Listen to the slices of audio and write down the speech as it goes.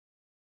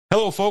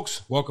Hello,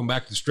 folks. Welcome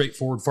back to the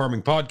Straightforward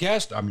Farming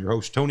Podcast. I'm your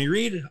host, Tony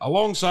Reed,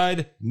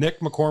 alongside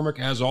Nick McCormick,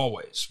 as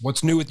always.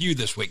 What's new with you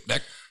this week,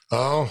 Nick?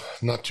 Oh,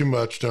 not too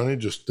much, Tony.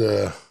 Just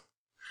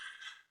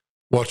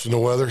watching the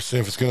weather,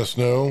 seeing if it's going to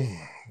snow.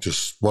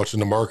 Just watching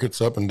the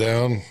markets up and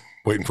down,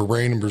 waiting for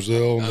rain in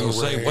Brazil. I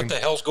was going to say, what the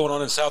hell's going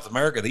on in South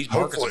America? These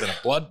markets have been a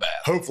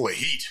bloodbath. Hopefully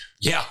heat.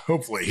 Yeah.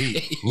 Hopefully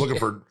heat. looking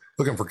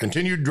for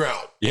continued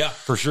drought. Yeah,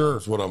 for sure.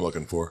 That's what I'm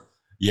looking for.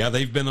 Yeah,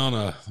 they've been on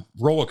a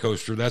roller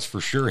coaster, that's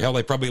for sure. Hell,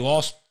 they probably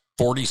lost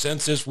 40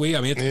 cents this week.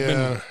 I mean, it's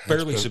been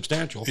fairly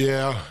substantial.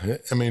 Yeah,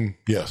 I mean,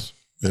 yes,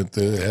 it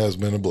has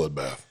been a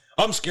bloodbath.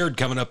 I'm scared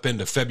coming up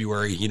into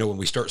February, when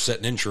we start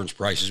setting insurance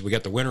prices. We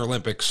got the Winter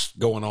Olympics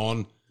going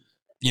on.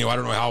 I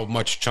don't know how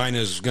much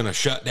China's going to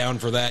shut down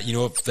for that.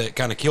 If that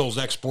kind of kills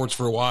exports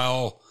for a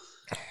while.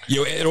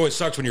 It always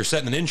sucks when you're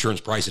setting an insurance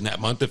price in that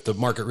month if the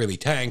market really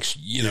tanks,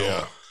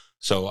 Yeah.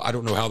 So I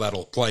don't know how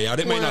that'll play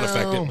out. It may not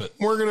affect it, but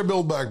we're going to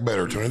build back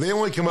better, Tony. They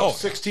only come up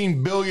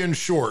 $16 billion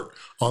short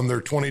on their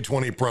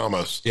 2020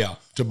 promise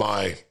to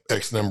buy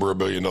X number of $1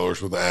 billion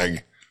worth of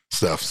ag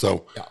stuff.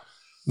 So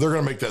they're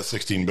going to make that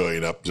 $16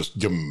 billion up. Just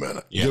give them a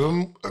minute. Yeah. Give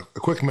them a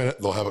quick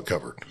minute. They'll have it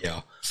covered.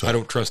 Yeah. So I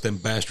don't trust them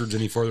bastards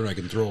any further than I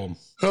can throw them.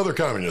 Oh, they're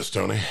communists,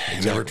 Tony.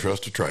 Exactly. Never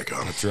trust a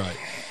Tricon. That's right.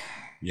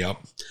 Yep.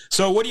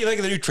 So what do you think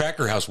of the new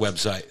Tractor House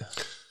website?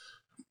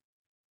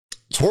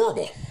 It's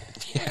horrible.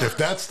 Yeah. If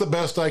that's the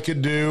best I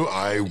could do,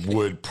 I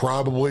would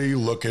probably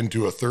look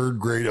into a third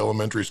grade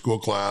elementary school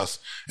class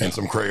and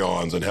some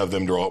crayons and have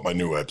them draw up my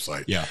new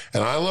website. Yeah.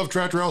 And I love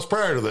Tractor House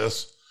prior to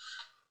this,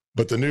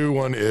 but the new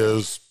one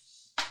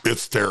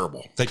it's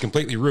terrible. They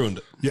completely ruined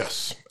it.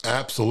 Yes.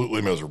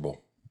 Absolutely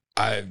miserable.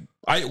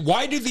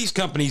 Why do these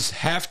companies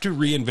have to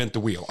reinvent the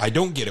wheel? I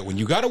don't get it. When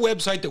you got a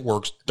website that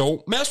works,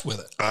 don't mess with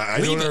it.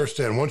 I don't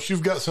understand. Once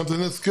you've got something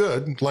that's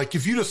good, like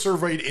if you just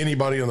surveyed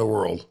anybody in the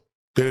world,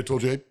 they'd have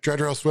told you, hey,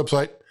 Tractor House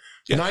website,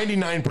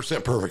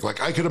 99% perfect. Like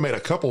I could have made a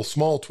couple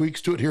small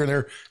tweaks to it here and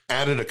there,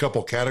 added a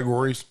couple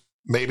categories,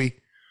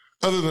 maybe.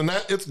 Other than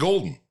that, it's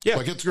golden. Yeah.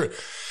 Like it's good.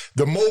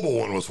 The mobile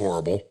one was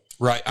horrible.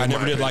 Right. I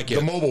never did like it.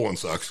 The mobile one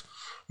sucks.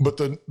 But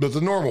the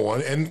normal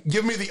one, and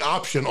give me the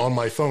option on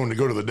my phone to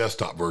go to the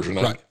desktop version.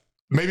 Right.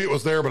 Maybe it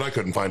was there, but I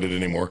couldn't find it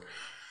anymore.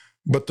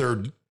 But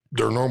their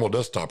normal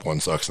desktop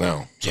one sucks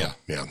now. So,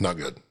 yeah, not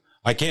good.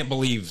 I can't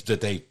believe that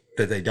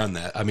they done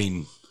that. I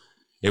mean,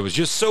 it was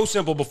just so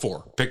simple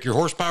before. Pick your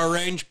horsepower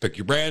range, pick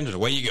your brand, and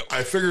away you go.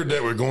 I figured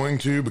that we're going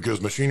to because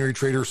Machinery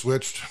Trader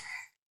switched.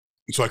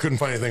 So I couldn't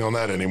find anything on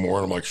that anymore.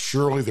 And I'm like,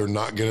 surely they're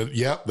not going to.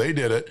 Yep, they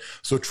did it.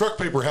 So Truck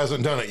Paper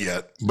hasn't done it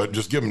yet, but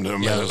just give them to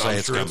them. Yeah,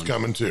 I'm sure it's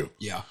coming too.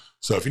 Yeah.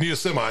 So if you need a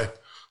semi,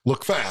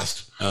 look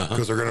fast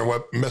because they're going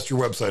to mess your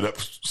website up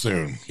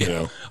soon.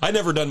 Yeah. I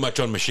never done much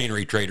on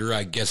Machinery Trader.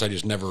 I guess I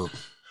just never.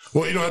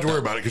 Well, you don't have to worry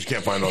about it because you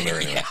can't find it on there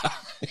anyway.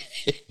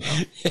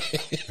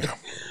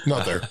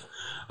 Not there.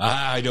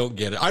 I don't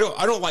get it. I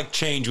don't like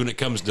change when it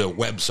comes to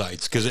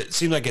websites because it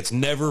seems like it's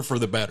never for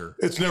the better.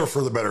 It's never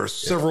for the better.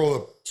 Several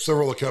of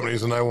the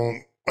companies, and I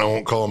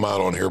won't call them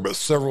out on here, but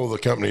several of the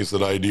companies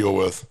that I deal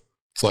with,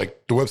 it's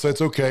like the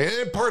website's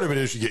okay, and part of it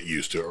is you get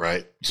used to it,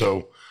 right?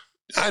 So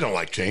I don't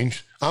like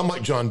change. I'm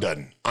like John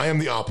Dutton. I am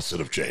the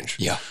opposite of change.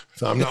 Yeah.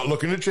 So I'm not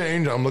looking to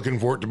change. I'm looking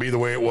for it to be the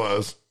way it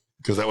was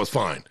because that was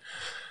fine.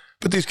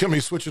 But these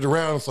companies switch it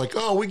around. It's like,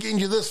 oh, we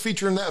gained you this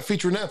feature and that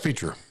feature and that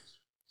feature.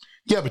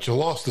 Yeah, but you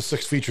lost the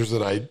 6 features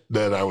that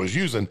I was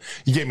using.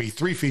 You gave me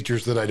 3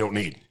 features that I don't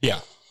need. Yeah.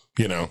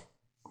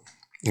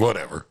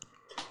 Whatever.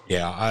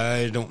 Yeah,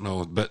 I don't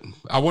know, but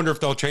I wonder if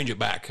they'll change it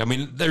back. I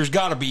mean, there's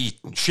got to be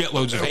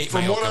shitloads of hate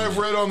From mail what I've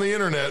read on the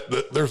internet,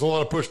 that there's a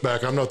lot of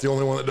pushback. I'm not the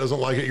only one that doesn't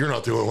like it. You're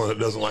not the only one that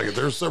doesn't like it.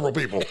 There's several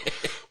people,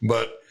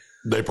 but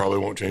they probably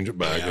won't change it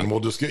back, and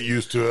we'll just get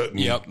used to it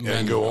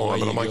and go on.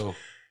 But I'm like,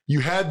 you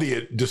had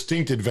the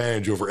distinct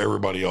advantage over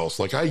everybody else.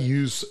 Like I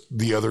use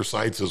the other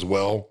sites as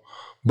well.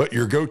 But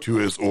your go-to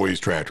is always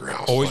Tractor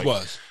House.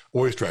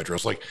 Always Tractor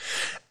House. Like,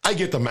 I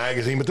get the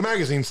magazine, but the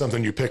magazine's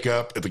something you pick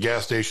up at the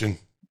gas station.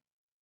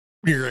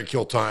 You're going to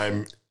kill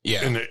time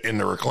in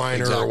the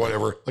recliner or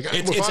whatever. Like,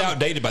 it's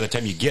outdated by the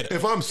time you get it.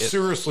 If I'm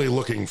seriously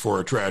looking for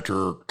a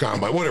tractor,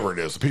 combine, whatever it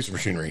is, a piece of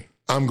machinery,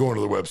 I'm going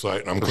to the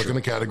website and I'm clicking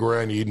the category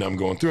I need and I'm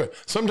going through it.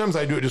 Sometimes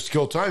I do it just to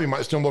kill time. You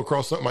might stumble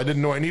across something I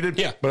didn't know I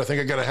needed, but I think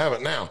I got to have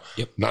it now.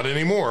 Yep. Not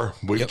anymore.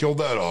 We've killed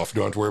that off.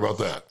 Don't have to worry about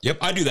that. Yep,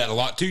 I do that a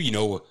lot too,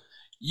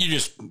 You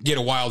just get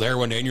a wild hair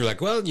one day and you're like,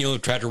 well,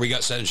 Tractor, we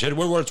got set and shed,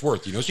 what it's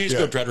worth, So you just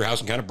go to Tractor House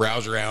and kind of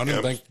browse around and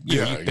think,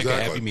 you pick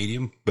a happy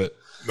medium, but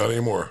not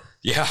anymore.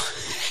 Yeah.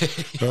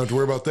 Don't have to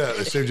worry about that.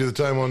 They saved you the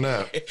time on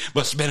that.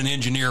 Must have been an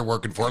engineer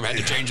working for him, had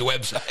to change the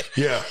website.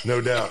 Yeah, no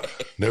doubt.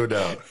 No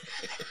doubt.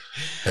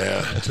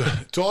 Yeah.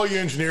 To all you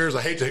engineers,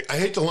 I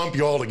hate to lump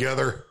you all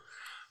together,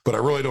 but I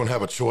really don't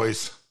have a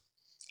choice.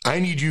 I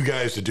need you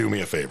guys to do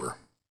me a favor.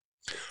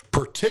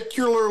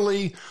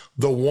 Particularly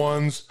the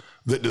ones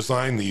that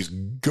design these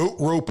goat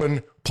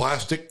roping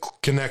plastic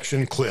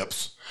connection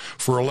clips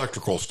for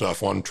electrical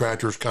stuff on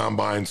tractors,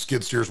 combines,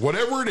 skid steers,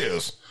 whatever it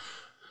is.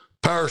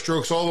 Power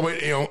strokes all the way,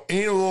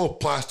 any little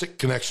plastic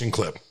connection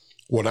clip.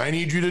 What I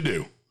need you to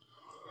do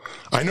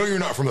I know you're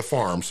not from the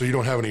farm, so you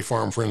don't have any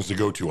farm friends to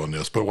go to on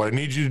this, but what I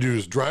need you to do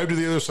is drive to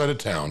the other side of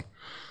town,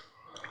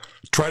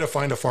 try to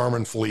find a Farm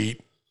and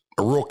Fleet,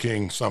 a Rural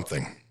King,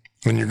 something.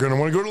 And you're going to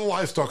want to go to the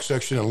livestock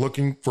section and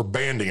looking for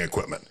banding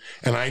equipment.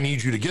 And I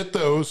need you to get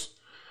those,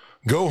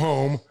 go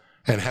home,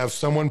 and have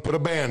someone put a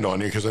band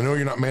on you, because I know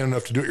you're not man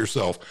enough to do it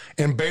yourself,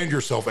 and band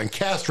yourself and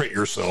castrate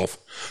yourself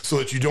so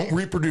that you don't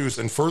reproduce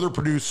and further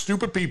produce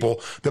stupid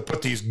people that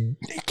put these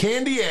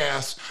candy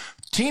ass,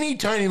 teeny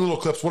tiny little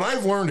clips. What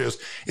I've learned is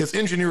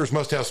engineers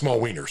must have small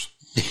wieners,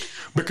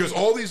 because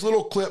all these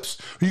little clips,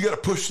 you got to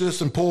push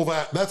this and pull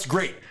that. That's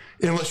great.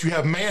 Unless you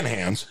have man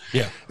hands.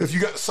 Yeah. If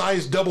you got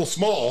size double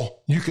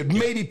small, you could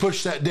maybe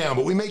push that down,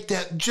 but we make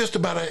that just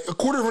about a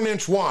quarter of an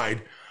inch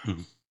wide.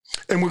 Mm-hmm.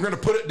 And we're going to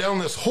put it down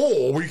this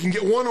hole where you can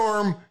get one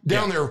arm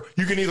down there.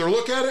 You can either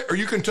look at it or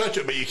you can touch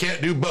it, but you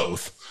can't do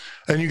both.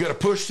 And you got to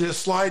push this,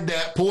 slide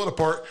that, pull it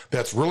apart.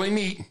 That's really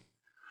neat.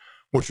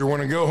 What you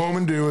want to go home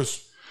and do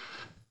is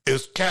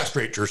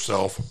castrate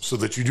yourself so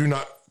that you do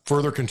not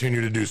further continue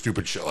to do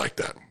stupid shit like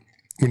that.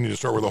 We need to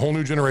start with a whole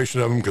new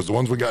generation of them, because the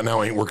ones we got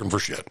now ain't working for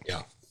shit.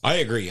 Yeah. I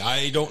agree.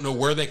 I don't know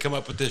where they come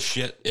up with this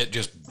shit. It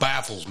just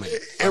baffles me.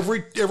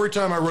 Every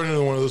time I run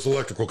into one of those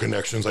electrical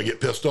connections, I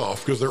get pissed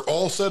off, because they're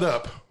all set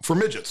up for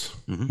midgets.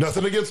 Mm-hmm.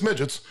 Nothing against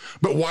midgets,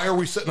 but why are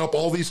we setting up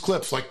all these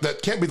clips? Like,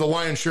 that can't be the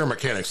lion's share of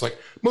mechanics. Like,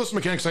 most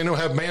mechanics I know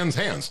have man's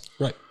hands.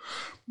 Right.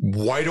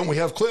 Why don't we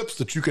have clips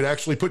that you could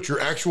actually put your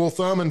actual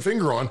thumb and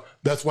finger on?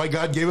 That's why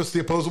God gave us the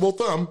opposable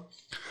thumb,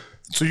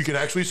 so you could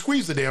actually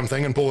squeeze the damn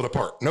thing and pull it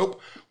apart. Nope.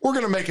 We're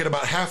going to make it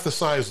about half the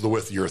size of the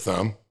width of your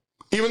thumb,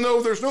 even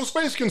though there's no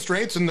space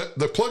constraints and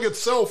the plug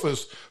itself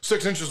is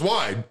 6 inches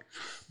wide.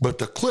 But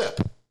the clip,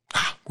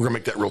 we're going to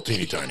make that real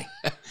teeny tiny.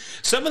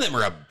 Some of them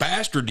are a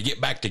bastard to get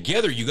back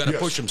together. You got to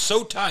push them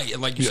so tight.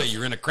 And like you say,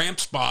 you're in a cramped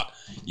spot.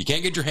 You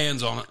can't get your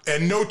hands on it.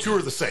 And no two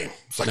are the same.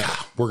 It's like,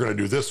 we're going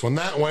to do this one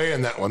that way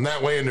and that one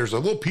that way. And there's a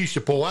little piece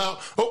you pull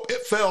out. Oh,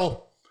 it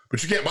fell.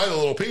 But you can't buy the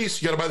little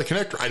piece. You got to buy the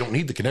connector. I don't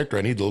need the connector.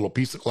 I need the little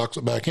piece that locks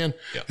it back in.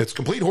 Yep. It's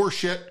complete horse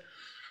shit.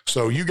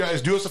 So you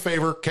guys do us a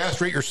favor,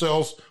 castrate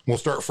yourselves. We'll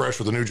start fresh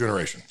with a new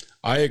generation.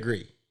 I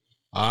agree.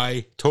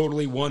 I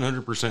totally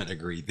 100%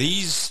 agree.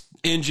 These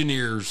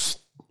engineers,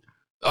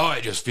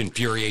 it just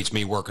infuriates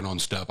me working on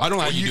stuff. I don't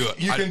know how you do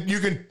it. You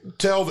can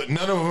tell that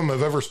none of them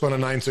have ever spun a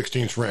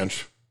 9/16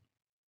 wrench.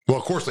 Well,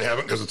 of course they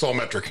haven't, because it's all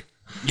metric.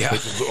 Yeah.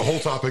 This is a whole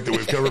topic that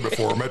we've covered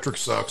before. Metric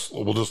sucks.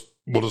 We'll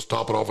just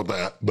top it off with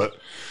that. But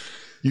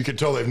you can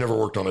tell they've never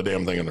worked on a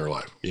damn thing in their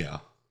life. Yeah.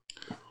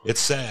 It's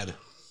sad.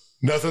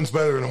 Nothing's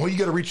better than, you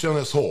got to reach down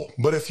this hole.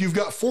 But if you've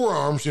got 4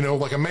 arms,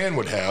 like a man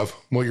would have,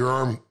 your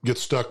arm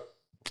gets stuck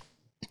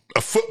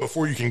a foot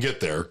before you can get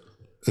there,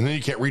 and then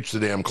you can't reach the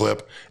damn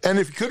clip. And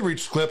if you could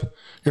reach the clip,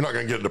 you're not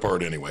going to get it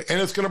apart anyway. And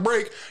it's going to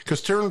break,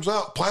 because turns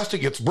out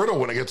plastic gets brittle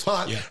when it gets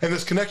hot, and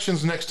this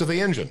connection's next to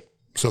the engine.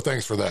 So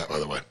thanks for that, by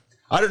the way.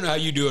 I don't know how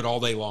you do it all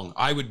day long.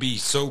 I would be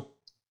so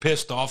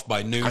pissed off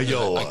by noon. I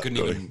yell a lot. I couldn't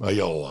even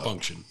yell a lot.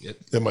 Function.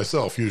 And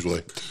myself,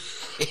 usually,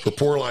 for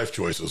poor life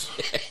choices.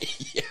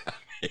 Yeah.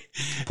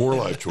 Poor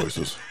life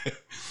choices.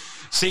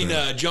 Seen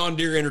John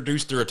Deere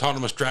introduced their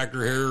autonomous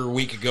tractor here a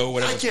week ago.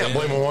 Whatever. I can't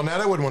blame them on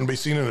that. I wouldn't want to be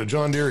seen in a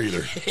John Deere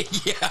either.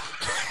 Yeah.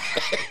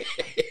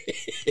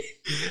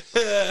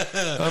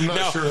 I'm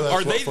not sure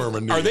that's what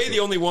Furman needs. Are they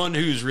the only one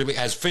who's really,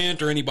 has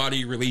Fendt or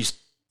anybody released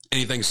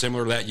anything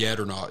similar to that yet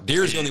or not?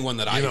 Deere's the only one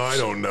that I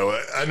don't know.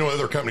 I know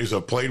other companies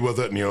have played with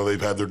it, and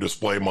they've had their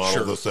display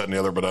model, this, that, and the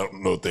other, but I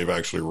don't know if they've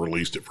actually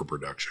released it for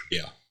production.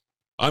 Yeah.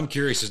 I'm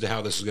curious as to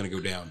how this is going to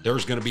go down.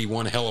 There's going to be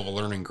one hell of a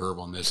learning curve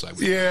on this.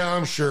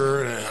 I'm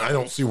sure. I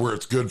don't see where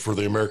it's good for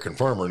the American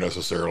farmer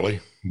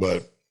necessarily,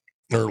 or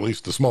at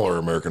least the smaller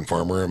American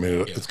farmer. I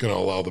mean, it's going to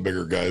allow the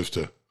bigger guys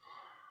to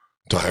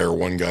hire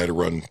one guy to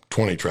run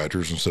 20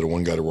 tractors instead of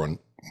one guy to run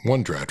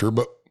one tractor.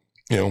 But,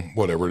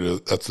 whatever it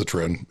is, that's the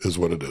trend, is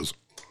what it is.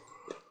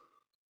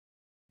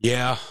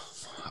 Yeah.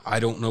 I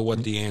don't know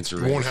what the answer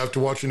is. You won't have to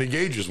watch any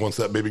gauges once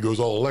that baby goes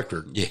all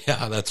electric.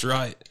 Yeah, that's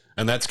right.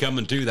 And that's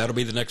coming too. That'll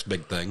be the next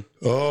big thing.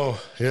 Oh,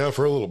 yeah,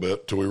 for a little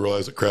bit, till we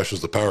realize it crashes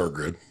the power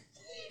grid.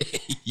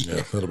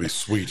 Yeah, that'll be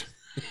sweet.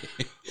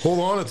 Hold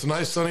on, it's a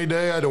nice sunny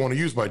day. I don't want to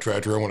use my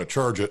tractor. I want to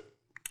charge it.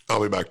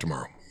 I'll be back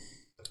tomorrow.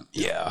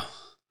 Yeah.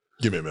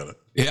 Give me a minute.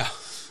 Yeah.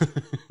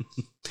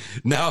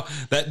 Now,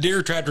 that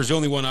Deere tractor is the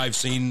only one I've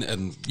seen.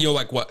 And,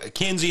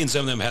 Kenzie and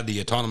some of them had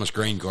the autonomous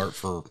grain cart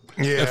for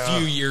a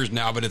few years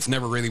now, but it's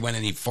never really went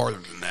any farther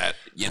than that,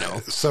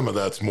 Some of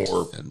that's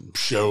more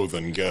show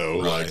than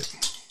go. Right.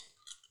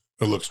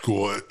 It looks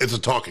cool. It's a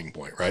talking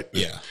point, right?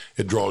 Yeah.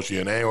 It draws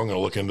you in. Hey, I'm going to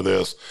look into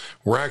this.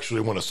 We're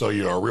actually want to sell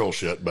you our real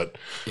shit, but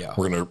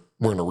we're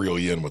going to reel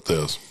you in with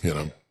this,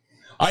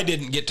 I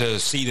didn't get to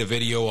see the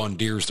video on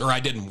Deere's, or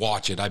I didn't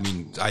watch it. I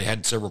mean, I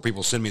had several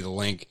people send me the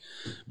link,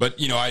 but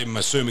I'm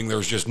assuming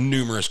there's just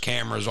numerous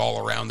cameras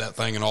all around that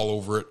thing and all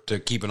over it to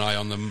keep an eye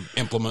on them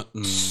implement.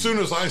 As soon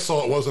as I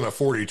saw it wasn't a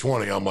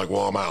 40/20, I'm like,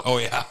 well, I'm out. Oh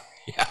yeah.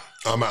 Yeah.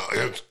 I'm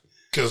out.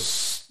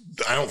 Because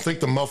I don't think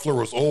the muffler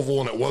was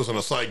oval and it wasn't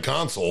a side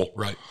console.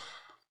 Right.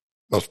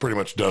 I was pretty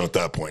much done at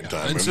that point in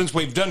time. And since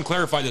we've done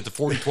clarified that the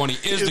 4020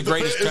 is the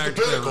greatest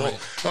tractor ever made,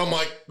 I'm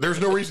like,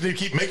 there's no reason to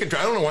keep making.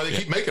 I don't know why they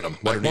keep making them.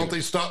 Like, why don't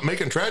they stop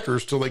making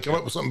tractors till they come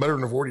up with something better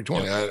than a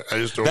 4020? I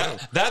just don't know.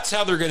 That's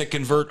how they're going to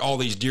convert all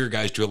these Deere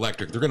guys to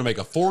electric. They're going to make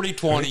a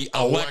 4020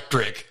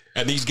 electric.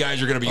 And these guys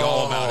are going to be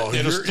all about it.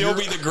 It'll still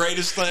be the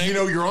greatest thing. You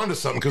know, you're onto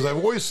something, because I've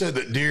always said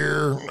that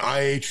Deere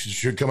IH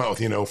should come out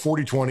with,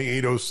 4020,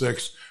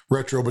 806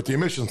 retro, but the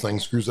emissions thing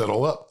screws that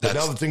all up. But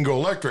now that they can go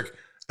electric,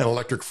 an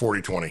electric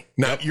 4020.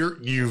 Now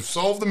you've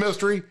solved the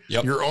mystery.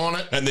 Yep. You're on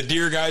it. And the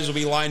Deere guys will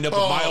be lined up a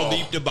mile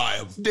deep to buy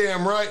them.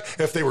 Damn right.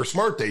 If they were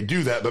smart, they'd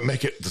do that, but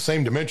make it the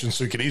same dimensions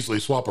so you could easily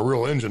swap a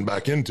real engine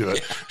back into it.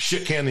 Yeah.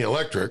 Shit can the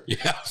electric.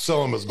 Yeah.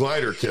 Sell them as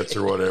glider kits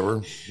or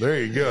whatever.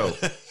 There you go.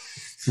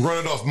 Run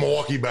it off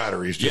Milwaukee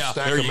batteries. Just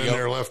stack them in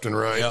there left and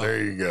right. Yep.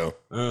 There you go.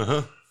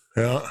 Uh-huh.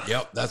 Yeah.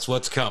 Yep, that's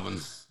what's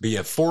coming. Be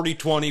a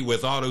 4020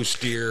 with auto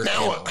steer.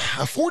 Now,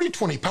 a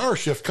 4020 power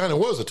shift kind of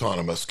was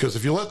autonomous, because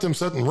if you let them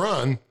sit and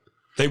run,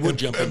 they would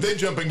jump in. They'd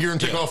jump in gear and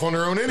take off on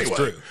their own anyway. That's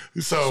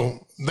true.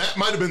 So that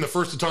might have been the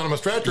first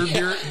autonomous tractor.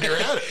 Deere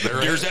had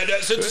it. Deere's had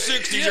that since the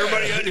 60s.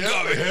 Everybody had to go.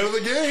 Ahead of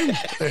the game.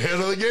 Ahead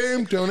of the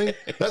game, Tony.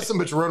 That's some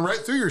bitch run right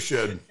through your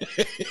shed.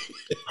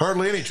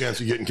 Hardly any chance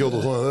of getting killed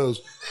with one of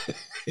those.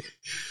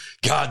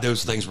 God,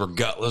 those things were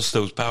gutless,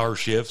 those power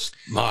shifts.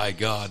 My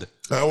God.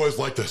 I always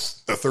liked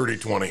this, a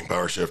 30-20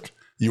 power shift.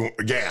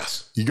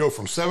 Gas. You go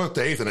from 7th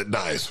to 8th and it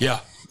dies. Yeah.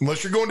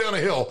 Unless you're going down a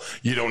hill,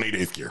 you don't need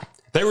 8th gear.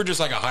 They were just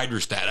like a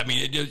hydrostat. I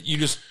mean, you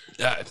just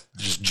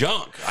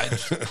junk.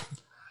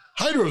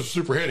 Hydros are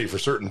super handy for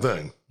certain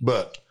things,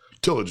 but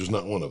tillage is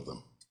not one of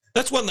them.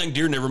 That's one thing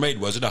Deere never made,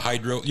 was it? A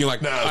hydro?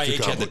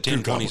 IH had the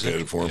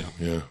 1020. For them.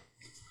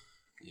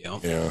 Yeah.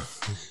 Yeah.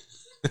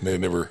 They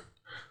never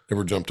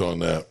jumped on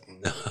that.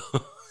 No.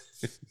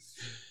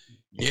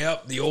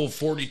 Yep, the old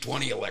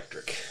 4020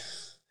 electric.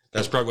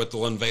 That's probably what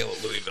they'll unveil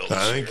at Louisville.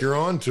 I think you're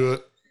on to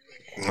it.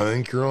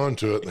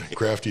 The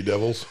crafty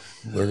devils.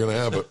 They're going to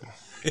have it.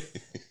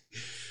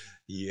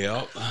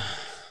 Yep.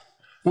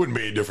 Wouldn't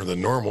be any different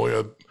than normal. You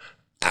have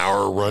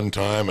hour run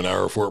time, an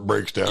hour before it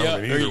breaks down. Yeah,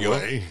 either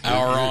way.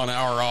 Hour on,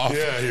 hour off.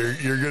 Yeah,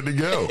 you're good to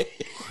go.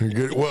 You're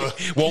good. Well,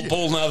 won't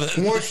pull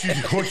nothing. Once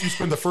you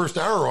spend the first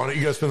hour on it,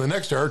 you got to spend the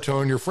next hour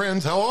telling your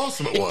friends how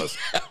awesome it was.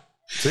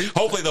 See?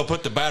 Hopefully they'll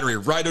put the battery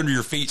right under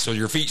your feet so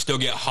your feet still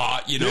get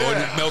hot, and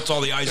it melts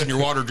all the ice in your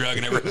water jug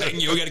and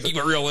everything. You got to keep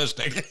it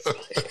realistic.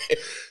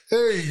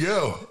 There you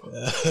go.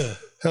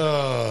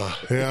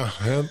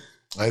 Yeah.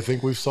 I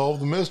think we've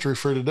solved the mystery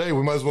for today.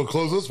 We might as well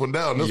close this one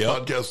down. This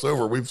podcast's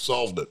over. We've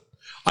solved it.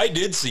 I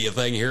did see a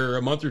thing here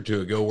a month or two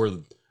ago where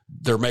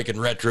they're making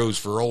retros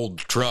for old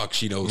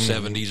trucks,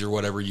 70s or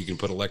whatever. You can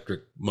put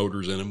electric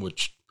motors in them,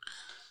 which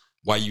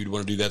why you'd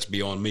want to do that's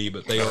beyond me,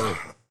 but they are.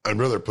 I'd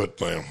rather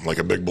put like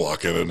a big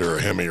block in it or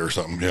a Hemi or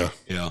something.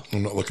 Yeah.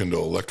 I'm not looking to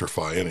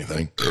electrify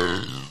anything.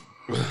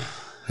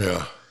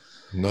 Yeah.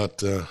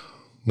 Not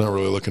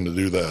really looking to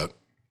do that.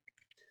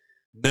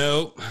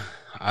 No,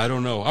 I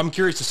don't know. I'm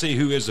curious to see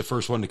who is the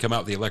first one to come out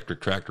with the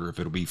electric tractor. If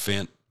it'll be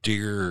Fendt,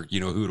 Deere,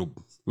 who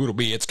it'll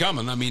be. It's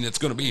coming. I mean, it's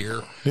going to be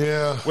here.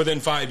 Yeah.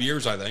 Within 5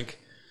 years, I think.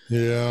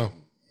 Yeah.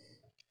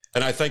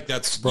 And I think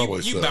that's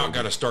probably you about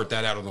got to start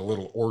that out on the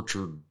little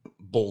orchard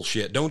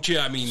bullshit, don't you?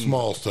 I mean,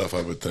 small stuff,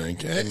 I would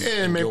think,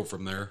 and go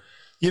from there.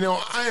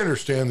 I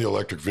understand the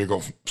electric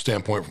vehicle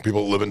standpoint from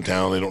people that live in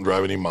town. They don't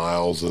drive any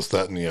miles, this,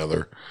 that, and the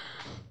other.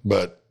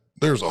 But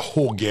there's a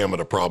whole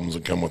gamut of problems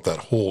that come with that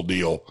whole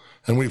deal,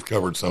 and we've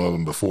covered some of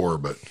them before.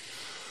 But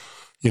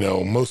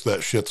most of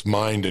that shit's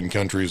mined in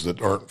countries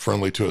that aren't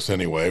friendly to us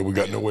anyway. We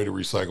got no way to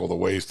recycle the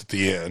waste at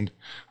the end.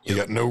 We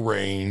got no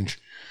range.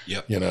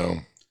 Yep.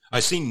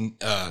 I seen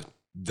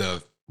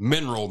the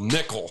mineral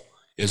nickel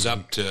is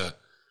up to.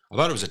 I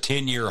thought it was a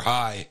 10-year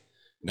high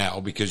now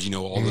because,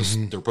 all this,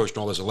 they're pushing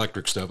all this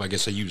electric stuff. I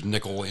guess they use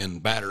nickel in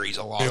batteries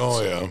a lot. Oh,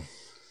 so.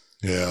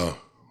 Yeah.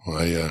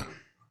 Well,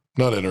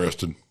 not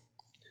interested.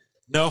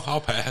 No,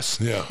 I'll pass.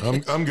 Yeah,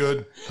 I'm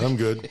good.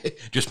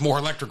 Just more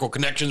electrical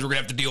connections we're going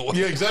to have to deal with.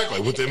 Yeah, exactly.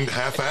 With them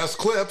half-ass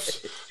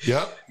clips.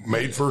 Yeah.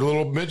 Made for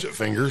little midget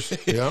fingers.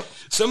 Yeah.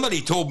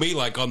 Somebody told me,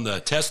 like on the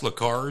Tesla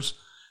cars,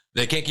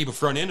 they can't keep a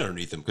front end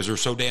underneath them because they're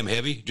so damn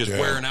heavy, just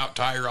wearing out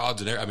tire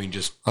rods and everything. I mean,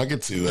 just I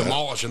could see that.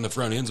 Demolishing the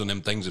front ends on them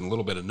things in a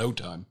little bit of no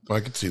time. I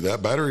could see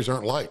that. Batteries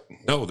aren't light.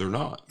 No, they're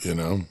not.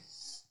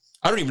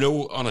 I don't even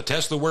know on a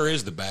Tesla, where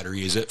is the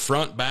battery? Is it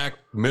front, back,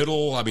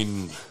 middle? I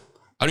mean,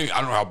 I don't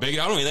know how big.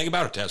 I don't know anything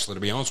about a Tesla,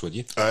 to be honest with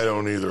you. I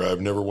don't either.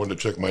 I've never wanted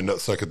to check my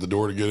nutsack at the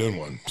door to get in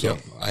one. So. Yeah,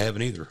 I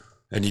haven't either.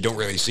 And you don't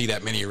really see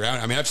that many around.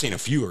 I mean, I've seen a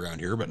few around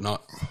here, but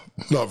not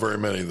very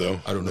many,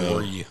 though. I don't know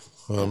where you.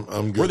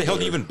 I'm good. Where the hell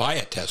do you even buy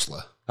a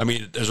Tesla? I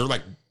mean, is there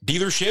like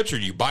dealerships, or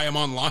do you buy them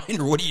online,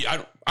 or what do you?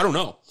 I don't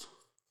know.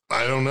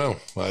 I don't know.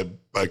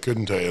 I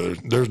couldn't tell you.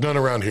 There's none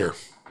around here.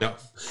 No.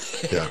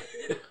 Yeah.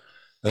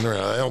 And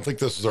I don't think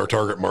this is our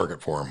target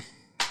market for them.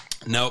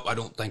 No, I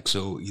don't think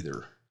so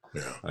either.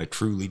 Yeah. I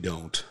truly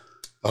don't.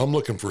 I'm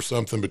looking for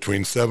something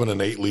between 7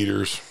 and 8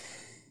 liters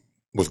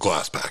with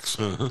glass packs.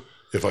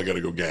 If I got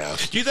to go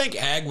gas. Do you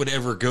think ag would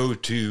ever go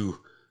to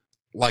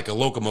like a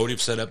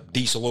locomotive setup,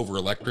 diesel over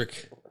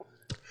electric.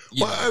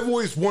 Well, I've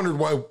always wondered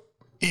why,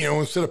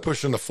 instead of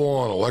pushing the full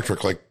on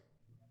electric, like,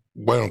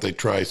 why don't they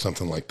try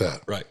something like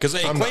that? Right. Because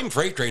they claim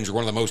freight trains are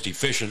one of the most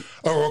efficient.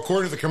 Oh,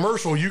 according to the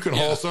commercial, you can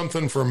haul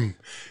something from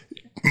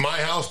my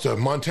house to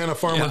Montana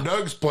Farmer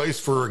Doug's place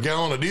for a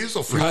gallon of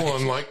diesel fuel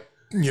on like,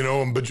 a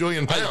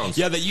bajillion pounds.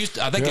 They used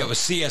to, I think it was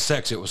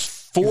CSX. It was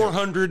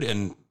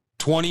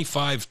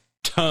 425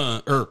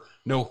 ton,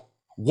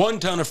 1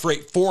 ton of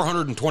freight,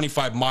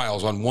 425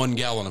 miles on 1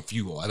 gallon of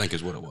fuel, I think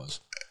is what it was.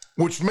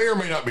 Which may or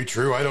may not be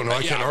true. I don't know.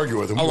 I can't argue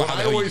with them. What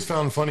I always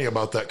found funny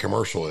about that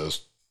commercial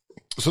is,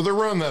 so they're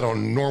running that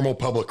on normal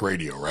public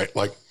radio, right?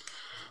 Like,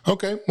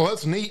 okay, well,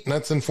 that's neat and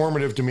that's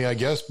informative to me, I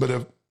guess.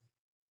 But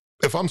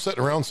if I'm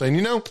sitting around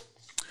saying,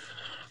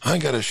 I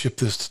got to ship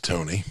this to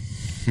Tony,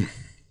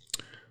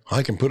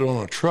 I can put it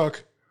on a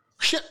truck.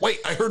 Shit, wait,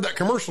 I heard that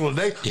commercial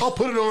today. Yeah. I'll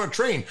put it on a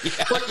train.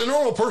 Yeah. Like the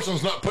normal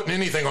person's not putting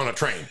anything on a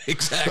train.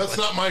 Exactly. That's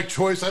not my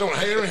choice. I don't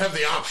have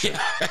the option.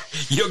 Yeah.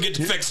 You don't get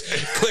to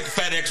click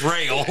FedEx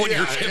Rail when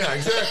you're shipping. Yeah,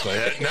 exactly.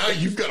 Now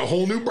you've got a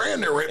whole new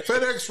brand there, right?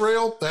 FedEx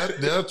Rail,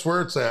 that's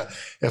where it's at.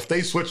 If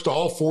they switch to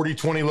all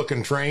 40/20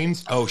 looking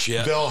trains,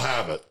 they'll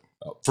have it.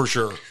 For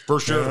sure.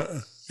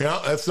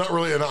 Yeah, that's not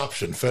really an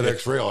option,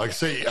 FedEx Rail. Like I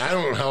say, I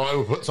don't know how I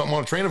would put something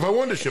on a train if I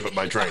wanted to ship it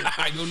by train.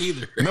 I don't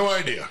either. No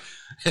idea.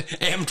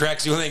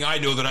 Amtrak's the only thing I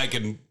know that I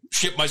can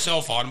ship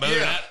myself on. But other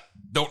than that,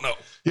 don't know.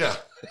 Yeah.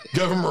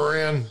 Government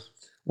ran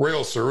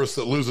rail service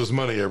that loses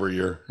money every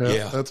year.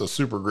 Yeah. That's a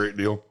super great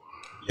deal.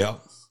 Yeah.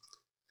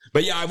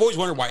 But I've always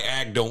wondered why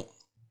ag don't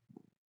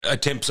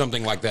attempt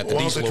something like that. Why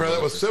don't they try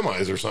that with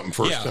semis or something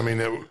first? Yeah. I mean,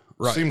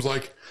 it seems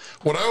like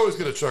what I always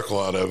get a chuckle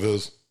out of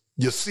is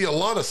you see a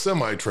lot of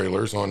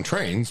semi-trailers on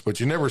trains, but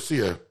you never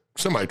see a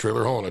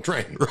semi-trailer hauling a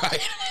train.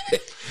 Right.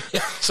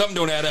 Something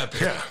don't add up.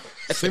 Yeah.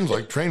 Seems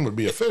like train would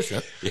be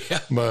efficient. Yeah.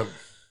 But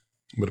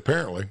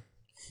apparently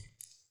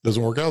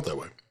doesn't work out that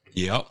way.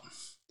 Yep.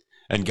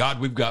 And God,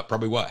 we've got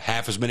probably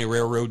half as many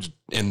railroads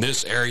in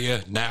this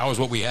area now as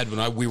what we had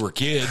when we were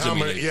kids. How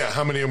many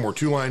of them were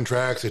 2-line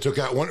tracks? They took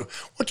out one,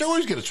 which I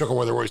always get a chuckle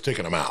why they're always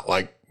taking them out.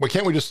 Like, why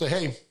can't we just say,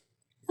 hey,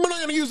 we're not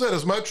going to use that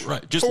as much.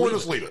 Right. Just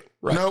leave it.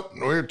 Right. Nope.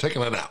 We're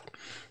taking it out.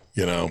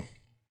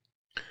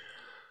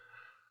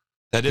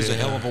 That is a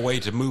hell of a way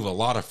to move a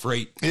lot of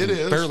freight in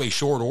fairly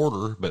short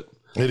order, but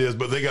it is,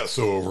 but they got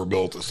so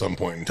overbuilt at some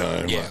point in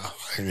time. Yeah.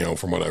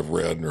 From what I've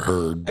read or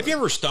heard. Have you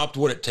ever stopped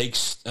what it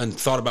takes and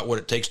thought about what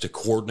it takes to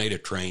coordinate a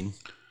train?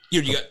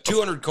 You got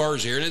 200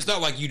 cars here, and it's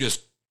not like you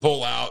just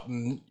pull out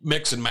and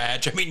mix and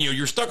match. I mean,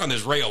 you're stuck on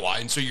this rail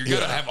line, so you're going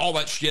to have all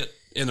that shit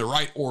in the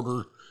right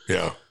order.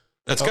 Yeah.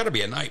 That's got to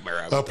be a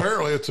nightmare.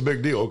 Apparently, it's a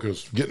big deal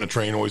because getting a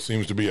train always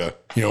seems to be the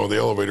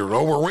elevator.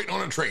 Oh, we're waiting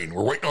on a train.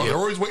 They're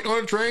always waiting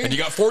on a train. And you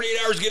got 48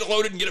 hours to get it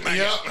loaded and get it back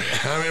out.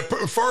 I mean,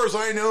 as far as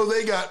I know,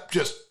 they got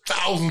just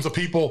thousands of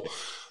people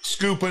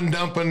scooping,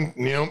 dumping,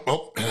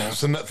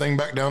 send that thing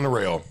back down the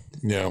rail.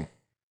 Yeah.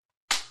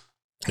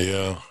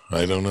 Yeah,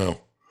 I don't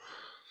know.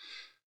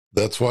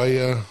 That's why,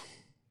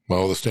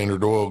 the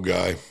Standard Oil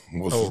guy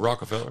was...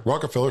 Rockefeller.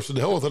 Rockefeller said,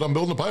 to hell with it, I'm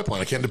building a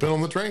pipeline. I can't depend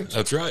on the trains.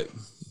 That's right.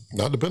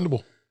 Not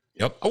dependable.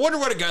 Yep. I wonder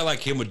what a guy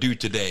like him would do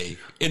today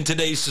in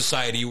today's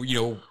society,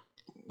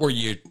 where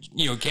you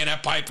can't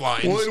have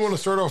pipelines. Well, they'd want to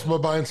start off by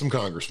buying some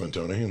congressmen,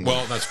 Tony.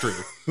 Well, that's true.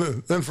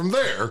 Then from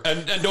there.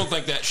 And don't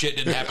think that shit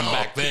didn't happen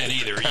back then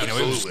either.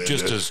 It was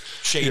just as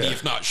shady,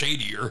 if not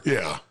shadier.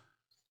 Yeah.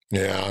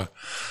 Yeah.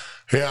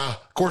 Yeah.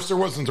 Of course, there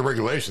wasn't the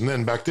regulation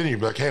then. Back then, you'd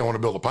be like, hey, I want to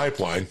build a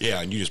pipeline.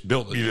 Yeah, and you just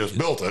built it. You just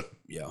built it.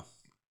 Yeah.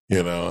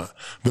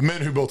 The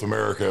Men Who Built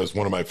America is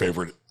one of my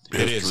favorite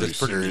history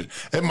series.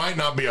 It might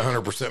not be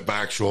 100%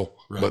 factual,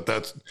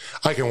 but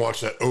I can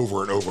watch that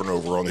over and over and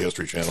over on the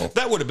History Channel.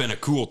 That would have been a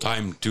cool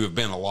time to have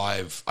been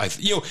alive.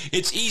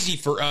 It's easy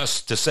for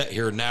us to sit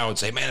here now and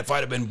say, man, if I'd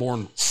have been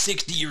born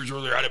 60 years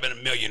earlier, I'd have been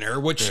a millionaire,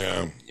 which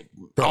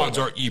odds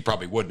are you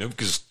probably wouldn't have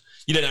because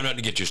you didn't have nothing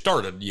to get you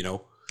started,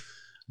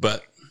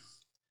 But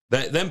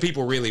them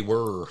people really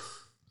were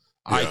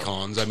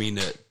icons. I mean,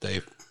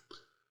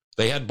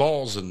 they had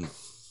balls and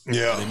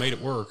they made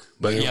it work.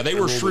 But they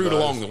were shrewd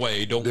along the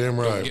way. Don't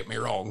get me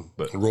wrong.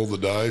 But rolled the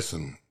dice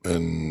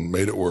and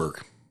made it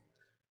work.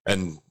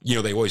 And,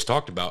 they always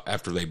talked about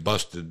after they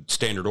busted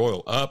Standard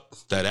Oil up,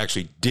 that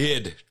actually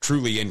did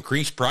truly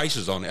increase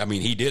prices on it. I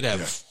mean, he did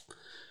have,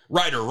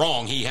 right or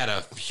wrong, he had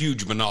a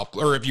huge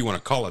monopoly, or if you want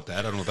to call it that.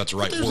 I don't know if that's the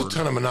right word. There's a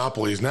ton of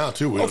monopolies now,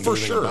 too. We don't know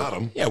anything about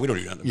them. Yeah, we don't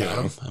do nothing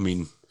about them. I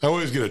mean, I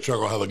always get a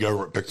chuckle how the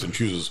government picks and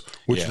chooses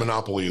which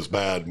monopoly is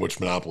bad, which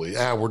monopoly,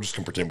 we're just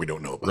going to pretend we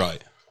don't know about it.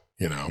 Right.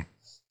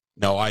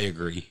 No, I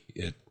agree.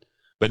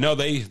 But no,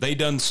 they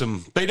done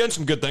some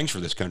good things for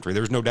this country.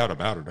 There's no doubt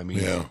about it. I mean,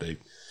 they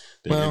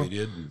really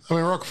did. I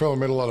mean, Rockefeller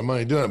made a lot of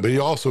money doing it, but he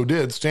also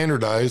did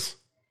standardize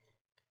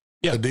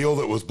a deal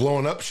that was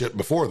blowing up shit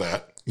before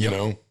that.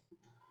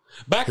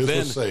 Back his then,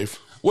 was safe.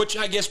 Which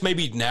I guess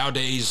maybe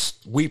nowadays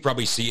we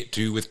probably see it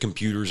too with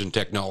computers and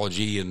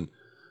technology and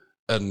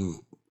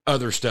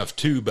other stuff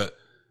too. But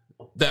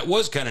that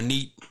was kind of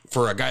neat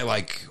for a guy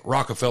like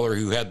Rockefeller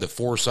who had the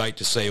foresight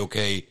to say,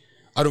 okay,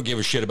 I don't give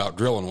a shit about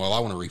drilling oil. I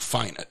want to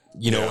refine it,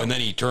 you know, and then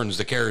he turns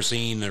the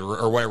kerosene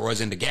or whatever it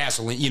was into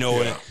gasoline, you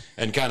know,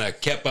 and kind of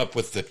kept up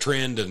with the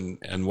trend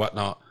and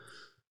whatnot.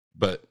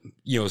 But,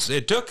 you know,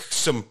 it took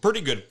some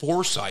pretty good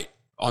foresight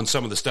on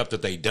some of the stuff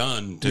that they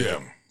done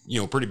to, you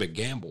know, pretty big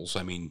gambles.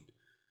 I mean,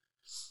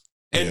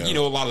 and, you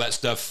know, a lot of that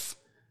stuff,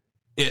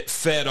 it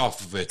fed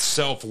off of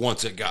itself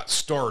once it got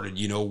started,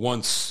 you know,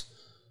 once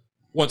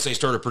they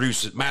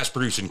started mass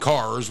producing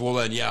cars, well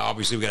then,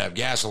 obviously we got to have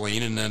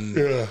gasoline. And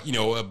then, you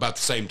know, about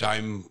the same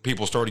time,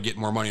 people started getting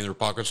more money in their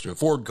pockets to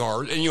afford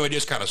cars. And, you know, it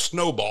just kind of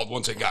snowballed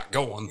once it got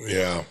going.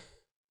 Yeah.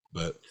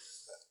 But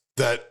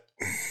that,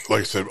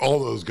 like I said, all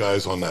those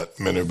guys on that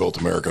Men Who Built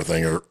America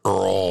thing are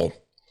all,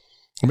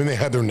 I mean, they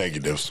had their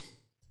negatives,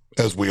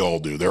 as we all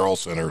do. They're all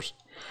sinners.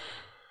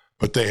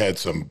 But they had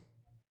some,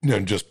 you know,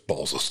 just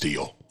balls of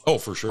steel. Oh,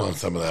 for sure. On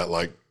some of that,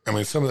 like, I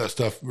mean, some of that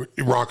stuff,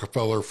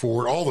 Rockefeller,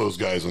 Ford, all those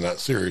guys in that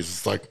series,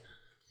 it's like.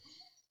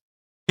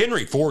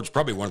 Henry Ford's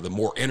probably one of the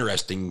more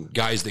interesting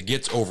guys that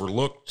gets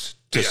overlooked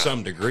to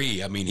some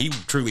degree. I mean, he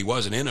truly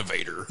was an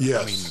innovator.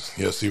 Yes. I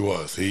mean, yes, he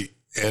was.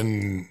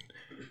 And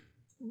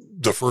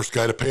the first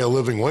guy to pay a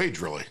living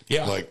wage, really.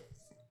 Yeah. Like,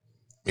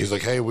 he's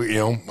like, hey, you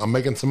know, I'm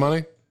making some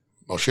money.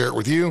 I'll share it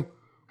with you.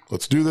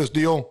 Let's do this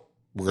deal.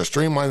 We're going to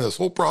streamline this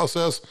whole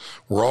process.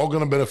 We're all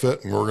going to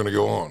benefit, and we're going to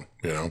go on,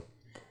 you know.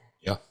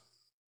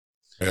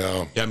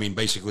 Yeah. I mean,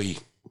 basically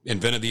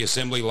invented the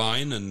assembly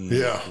line and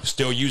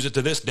still use it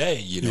to this day,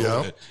 you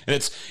know.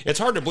 And it's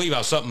hard to believe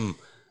how something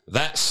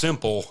that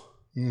simple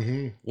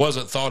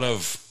wasn't thought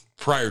of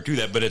prior to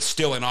that, but it's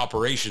still in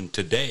operation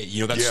today. You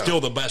know, that's still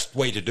the best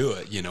way to do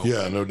it, you know.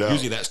 Yeah, no doubt.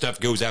 Usually that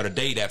stuff goes out of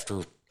date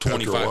after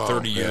 25,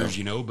 30 years,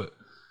 you know, but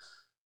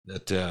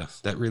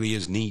that really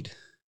is neat.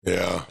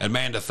 Yeah. And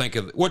man, to think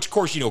of, which of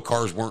course, you know,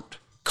 cars weren't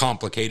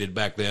complicated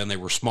back then. They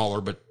were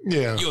smaller, but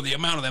you know, the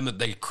amount of them that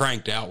they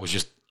cranked out was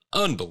just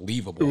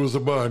unbelievable. It was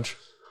a bunch.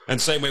 And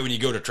same way when you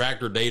go to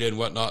tractor data and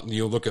whatnot, and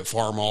you look at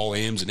Farm All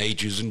M's and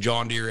H's and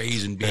John Deere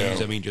A's and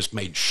B's, I mean, just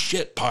made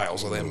shit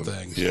piles of them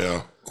things. Yeah,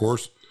 of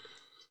course.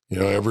 You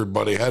know,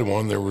 everybody had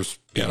one. There was,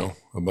 you know,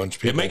 a bunch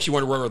of people. It makes you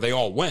wonder where they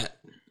all went.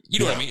 You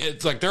know what I mean?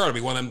 It's like there ought to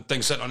be one of them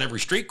things sitting on every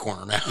street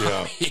corner now.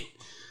 Yeah.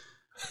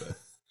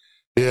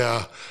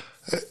 Yeah.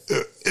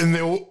 And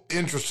the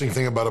interesting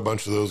thing about a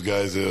bunch of those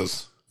guys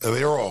is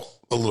they are all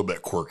a little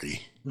bit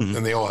quirky,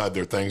 and they all had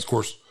their things. Of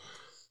course,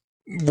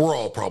 we're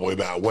all probably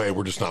that way.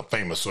 We're just not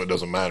famous, so it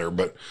doesn't matter.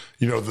 But,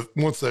 you know,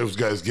 once those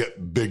guys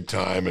get big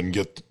time and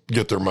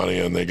get their money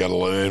and they got a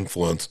lot of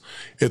influence,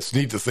 it's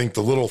neat to think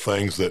the little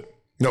things that,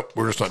 nope,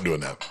 we're just not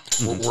doing that.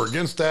 We're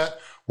against that.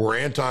 We're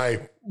anti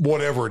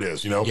whatever it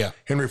is, you know. Yeah.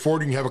 Henry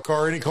Ford, you can have a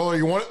car any color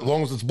you want it, as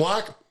long as it's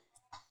black.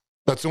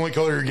 That's the only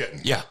color you're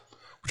getting. Yeah.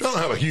 Which I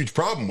don't have a huge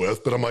problem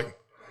with, but I'm like,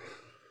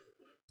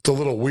 it's a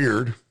little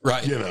weird.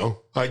 Right. You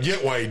know, I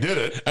get why he did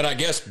it. And I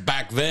guess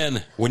back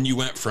then, when you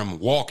went from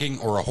walking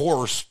or a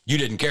horse, you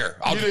didn't care.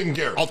 You didn't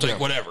care. I'll take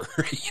whatever.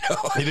 You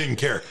know, he didn't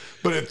care.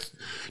 But it's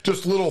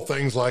just little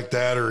things like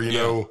that, or, you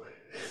know,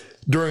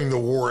 during the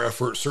war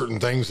effort, certain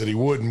things that he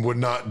would and would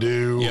not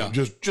do. Yeah.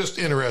 Just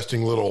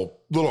interesting little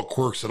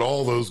quirks that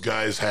all those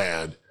guys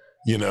had,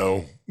 you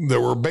know, that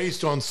were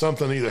based on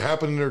something either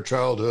happened in their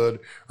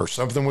childhood or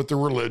something with their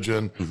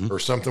religion or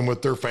something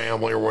with their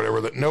family or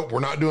whatever, that, nope,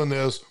 we're not doing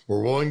this.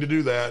 We're willing to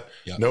do that.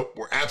 Yeah. Nope,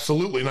 we're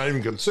absolutely not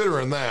even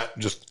considering that.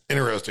 Just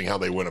interesting how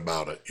they went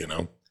about it, you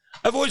know.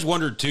 I've always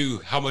wondered,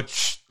 too, how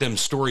much them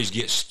stories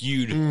get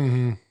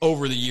skewed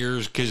over the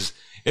years, because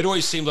it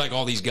always seemed like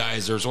all these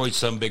guys, there's always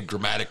some big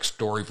dramatic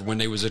story from when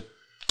they was a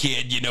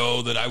kid, you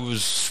know, that I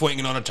was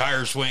swinging on a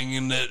tire swing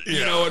and that, you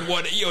know, and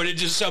what, you know, it's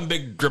just some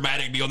big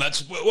dramatic deal. And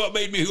that's what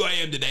made me who I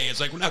am today. It's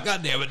like, well, now,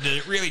 goddamn it, did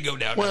it really go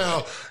down?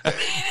 Well,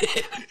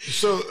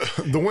 so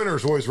the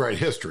winners always write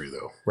history,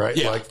 though, right?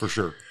 Yeah, like, for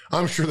sure.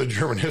 I'm sure the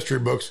German history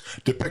books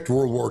depict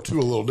World War II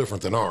a little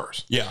different than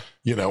ours. Yeah.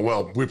 You know,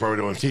 well, we probably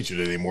don't teach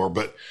it anymore,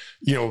 but,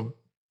 you know,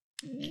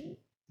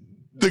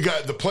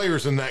 the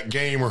players in that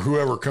game or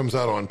whoever comes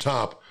out on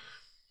top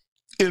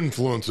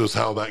influences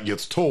how that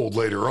gets told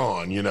later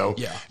on, you know.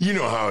 Yeah. You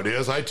know how it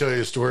is. I tell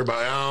you a story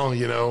about,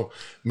 you know,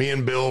 me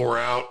and Bill were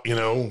out, you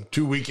know,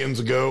 2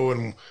 weekends ago,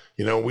 and,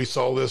 you know, we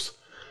saw this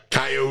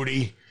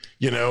coyote,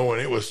 you know,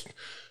 and it was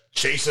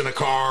chasing a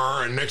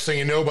car, and next thing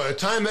you know, by the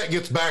time that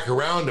gets back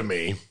around to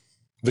me,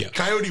 the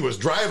coyote was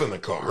driving the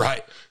car.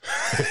 Right.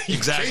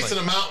 Exactly. Chasing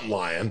a mountain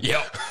lion.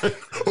 Yep.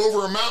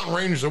 Over a mountain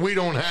range that we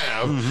don't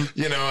have.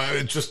 You know,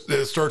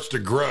 it starts to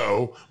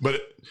grow. But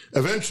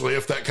eventually,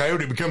 if that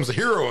coyote becomes a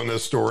hero in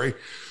this story,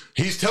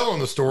 he's telling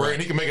the story,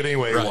 and he can make it any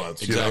way he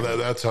wants. Exactly. You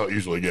know, that's how it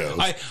usually goes.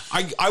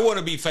 I want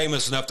to be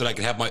famous enough that I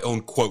can have my own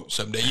quote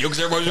someday. You know,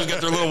 because everybody's just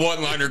got their little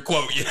one-liner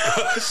quote, you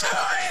know. So,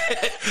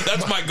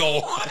 that's my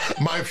goal.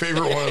 My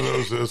favorite one of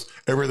those is,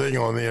 everything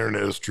on the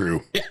internet is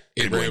true. Yeah.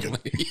 Abraham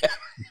Lincoln. Yeah.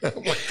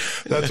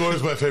 That's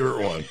always my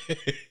favorite one.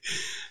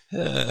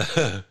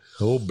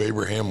 Old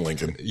Abraham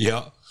Lincoln.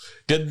 Yeah.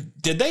 Did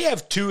they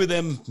have two of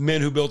them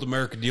Men Who Built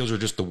America deals, or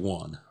just the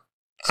one?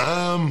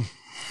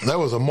 That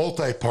was a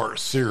multi-part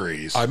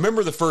series. I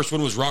remember the first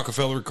one was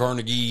Rockefeller,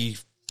 Carnegie,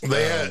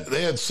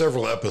 They had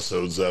several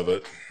episodes of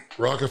it.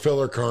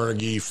 Rockefeller,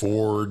 Carnegie,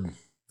 Ford.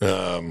 Like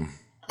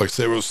I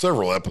said, it was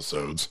several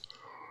episodes.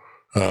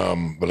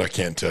 But I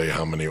can't tell you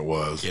how many it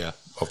was. Yeah.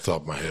 Off the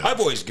top of my head. I've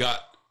always got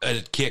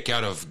a kick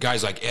out of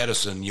guys like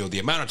Edison, the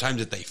amount of times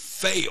that they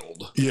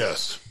failed.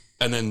 Yes.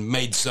 And then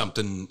made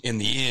something in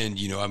the end,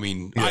 I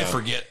mean, yeah. I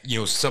forget,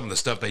 some of the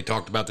stuff they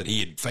talked about that he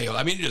had failed.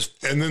 I mean,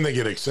 and then they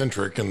get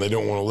eccentric and they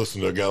don't want to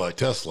listen to a guy like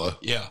Tesla.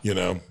 Yeah.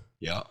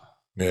 Yeah.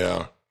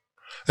 Yeah.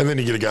 And then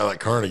you get a guy like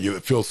Carnegie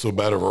that feels so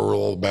bad over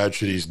all the bad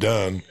shit he's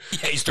done.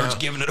 Yeah, he starts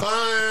giving it up.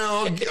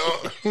 I'm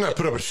going to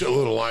put up a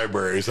shitload of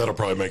libraries. That'll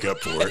probably make up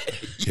for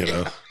it,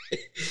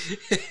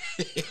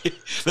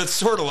 That's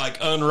sort of like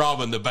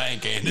unrobbing the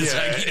bank, and it's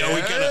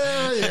we kind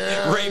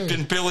of raped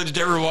and pillaged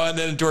everyone.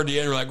 Then toward the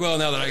end, we're like, well,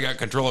 now that I got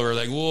control of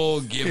everything, we'll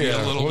give you a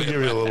little bit. We'll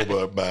give you a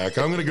little bit back.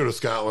 I'm going to go to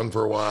Scotland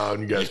for a while,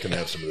 and you guys can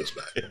have some of this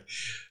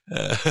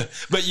back.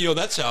 But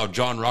that's how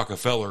John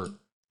Rockefeller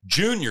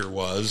Jr.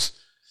 was.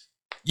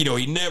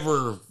 He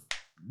never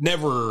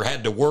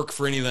had to work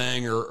for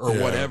anything or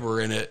whatever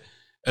in it.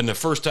 And the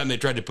first time they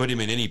tried to put him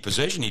in any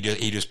position, he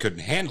just couldn't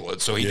handle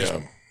it. So he just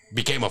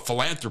became a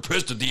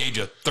philanthropist at the age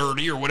of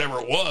 30 or whatever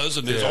it was.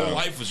 And his whole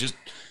life was just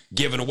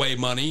giving away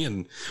money.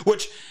 And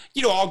which,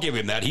 I'll give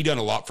him that. He done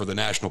a lot for the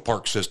national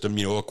park system,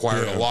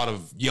 acquired a lot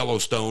of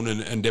Yellowstone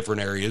and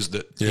different areas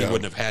that he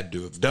wouldn't have had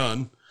to have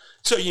done.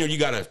 So, you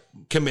got to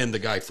commend the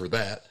guy for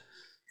that.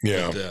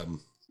 Yeah.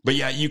 But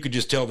yeah, you could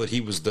just tell that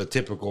he was the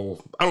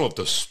typical, I don't know if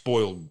the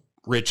spoiled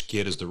rich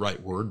kid is the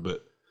right word,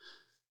 but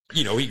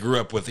he grew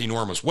up with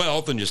enormous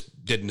wealth and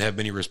just didn't have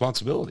many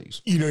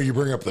responsibilities. You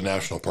bring up the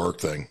national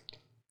park thing.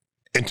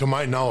 And to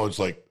my knowledge,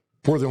 like,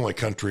 we're the only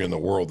country in the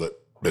world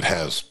that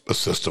has a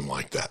system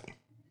like that.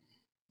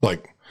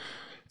 Like,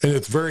 and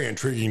it's very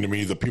intriguing to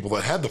me, the people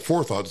that had the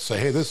forethought to say,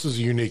 hey, this is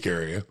a unique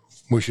area.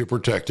 We should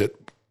protect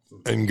it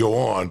and go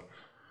on.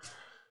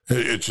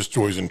 It just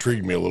always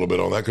intrigued me a little bit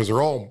on that because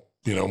they're all,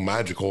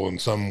 magical in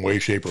some way,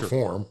 shape, or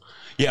form.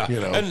 Yeah.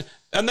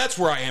 And that's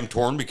where I am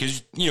torn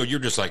because, you're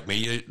just like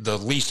me. The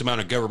least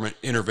amount of government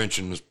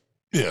intervention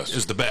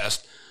is the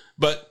best.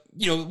 But,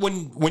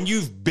 when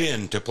you've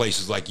been to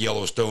places like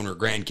Yellowstone or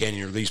Grand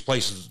Canyon or these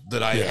places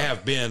that I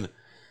have been,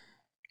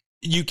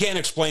 you can't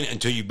explain it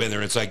until you've been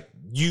there. It's like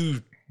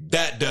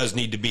that does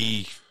need to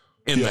be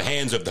in the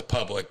hands of the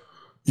public,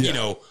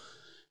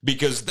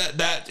 because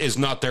that is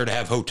not there to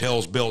have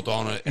hotels built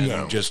on it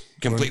and just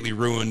completely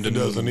ruined. It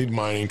doesn't need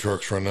mining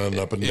trucks running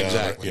up and down.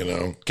 Exactly.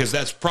 Because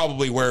that's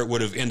probably where it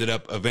would have ended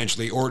up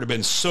eventually, or it would have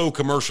been so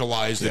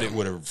commercialized that it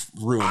would have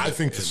ruined it. I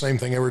think the same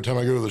thing every time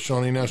I go to the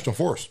Shawnee National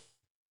Forest.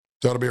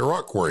 There's got to be a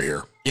rock quarry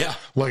here. Yeah.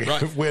 Like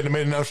if we had to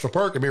make a national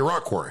park, it'd be a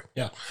rock quarry.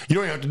 Yeah. You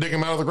don't even have to dig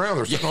them out of the ground.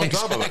 They're sitting on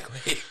top of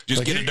it.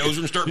 Just get a dozer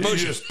and start pushing.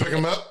 You just pick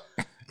them up,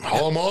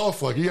 haul them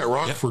off. Like you got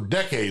rock for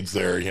decades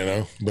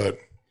there, but.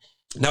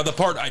 Now, the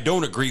part I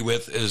don't agree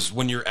with is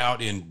when you're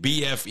out in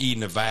BFE,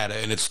 Nevada,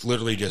 and it's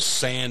literally just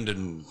sand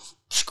and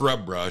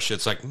scrub brush.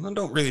 It's like, I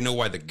don't really know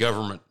why the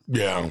government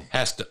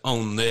has to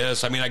own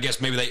this. I mean, I guess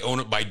maybe they own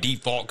it by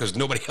default because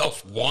nobody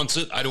else wants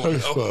it. I don't know. I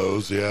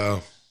suppose, yeah.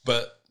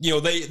 But,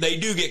 they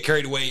do get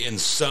carried away in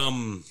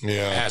some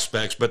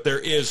aspects, but there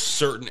is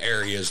certain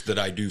areas that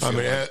I do feel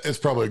it's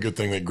probably a good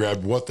thing they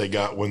grabbed what they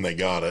got when they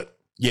got it.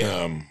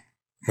 Yeah.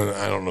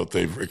 I don't know if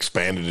they've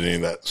expanded any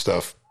of that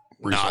stuff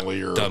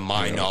recently. Not to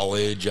my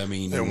knowledge. I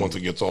mean, and once it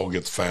gets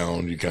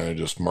found, you kind of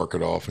just mark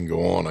it off and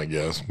go on, I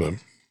guess. But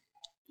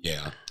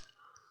yeah,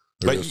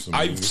 but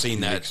I've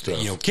seen that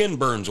stuff. Ken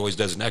Burns always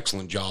does an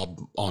excellent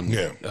job on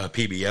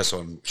PBS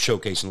on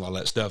showcasing a lot of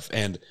that stuff.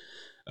 And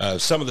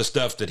some of the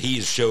stuff that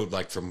he's showed,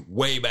 like from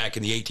way back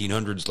in the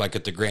 1800s, like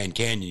at the Grand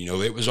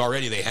Canyon, it was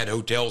already, they had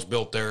hotels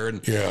built there,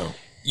 and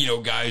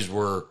guys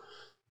were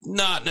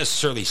not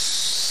necessarily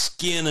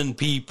skinning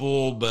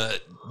people,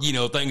 but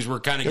things were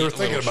kind of getting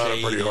thinking about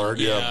it pretty hard.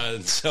 Yeah.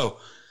 And so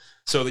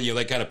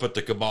they kind of put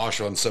the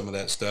kibosh on some of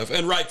that stuff,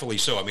 and rightfully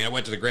so. I mean, I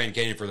went to the Grand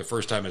Canyon for the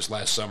first time this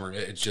last summer.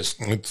 It's just,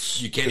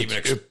 you can't even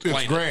explain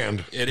it's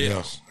grand. It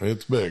is. Yeah,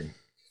 it's big.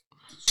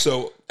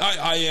 So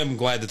I am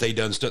glad that they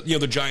done stuff.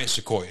 The giant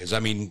sequoias. I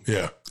mean,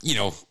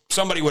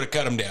 somebody would have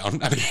cut them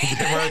down. I mean,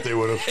 right? They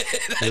would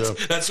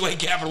have. That's the way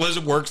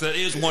capitalism works. That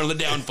is one of the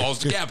downfalls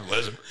to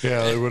capitalism.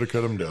 Yeah, they would have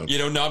cut them down.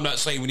 No, I'm not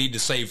saying we need to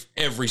save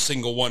every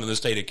single one in the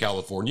state of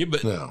California,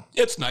 but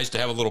it's nice to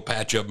have a little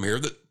patch of them here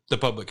that the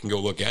public can go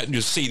look at and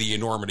just see the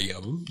enormity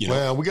of them.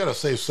 Well, we got to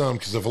save some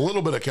because if a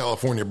little bit of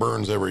California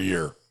burns every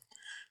year,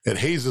 it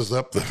hazes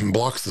up and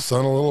blocks the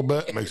sun a little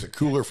bit, makes it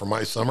cooler for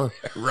my summer.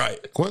 Right.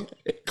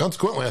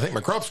 Consequently, I think my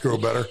crops grow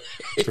better.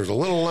 There's a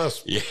little less,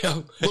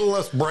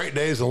 bright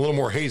days and a little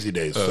more hazy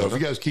days. So if you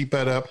guys keep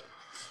that up,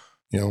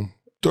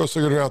 throw a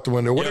cigarette out the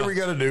window. Whatever you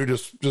got to do,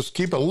 just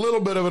keep a little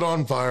bit of it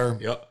on fire.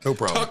 Yep. No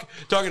problem.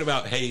 Talking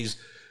about haze,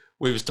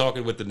 we was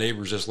talking with the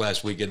neighbors this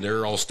last weekend.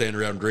 They're all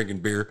standing around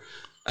drinking beer,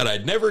 and I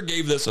never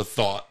gave this a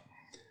thought.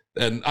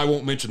 And I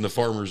won't mention the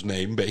farmer's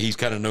name, but he's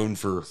kind of known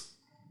for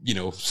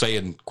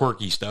saying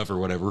quirky stuff or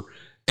whatever.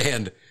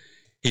 And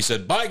he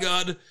said, by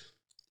God,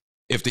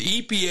 if the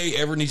EPA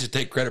ever needs to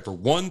take credit for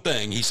one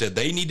thing, he said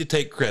they need to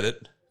take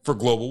credit for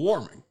global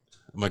warming.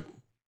 I'm like,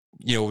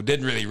 it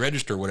didn't really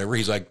register or whatever.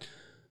 He's like,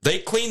 they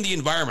cleaned the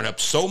environment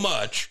up so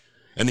much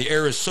and the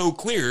air is so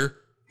clear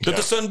that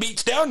the sun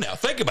beats down now.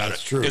 Think about it.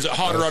 True. Is it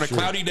hotter on a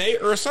cloudy day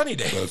or a sunny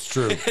day? That's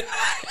true.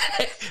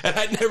 And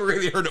I'd never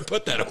really heard it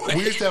put that away.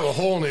 We used to have a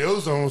hole in the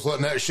ozone was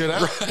letting that shit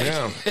out. Right.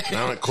 Yeah.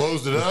 Now it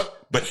closed it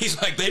up. But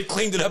he's like, they've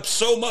cleaned it up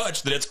so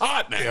much that it's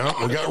hot now.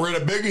 Yeah, we got rid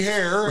of big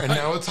hair, and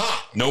now it's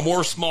hot. No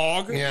more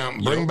smog. Yeah,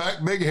 bring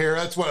back big hair.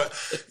 That's what,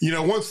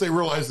 once they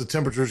realize the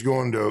temperature's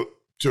going to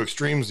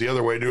extremes the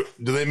other way, do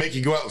they make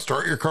you go out and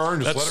start your car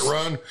and just let it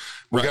run?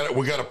 We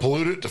got to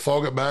pollute it to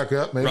fog it back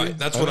up, maybe? Right,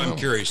 that's what I'm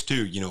curious,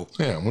 too,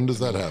 Yeah, when does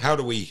that happen? How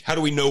do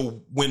we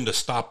know when to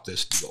stop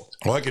this deal?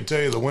 Well, I can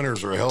tell you the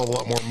winters are a hell of a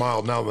lot more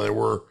mild now than they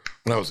were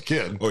when I was a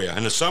kid. Oh, yeah,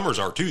 and the summers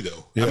are, too,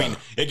 though. Yeah. I mean,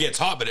 it gets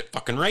hot, but it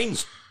fucking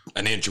rains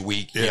an inch a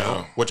week,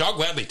 which I'll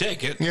gladly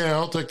take it. Yeah,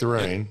 I'll take the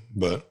rain,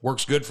 but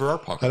works good for our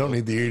pocket. I don't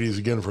need the 80s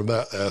again from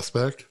that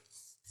aspect.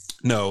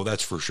 No,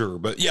 that's for sure.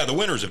 But yeah, the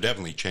winters have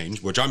definitely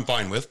changed, which I'm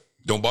fine with.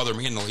 Don't bother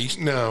me in the least.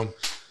 No.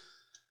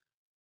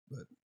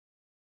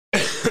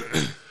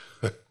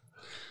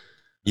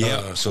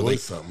 Yeah, so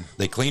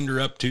they cleaned her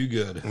up too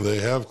good. They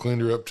have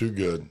cleaned her up too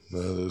good.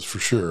 That is for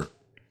sure.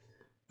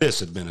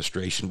 This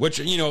administration,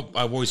 which, I've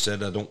always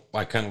said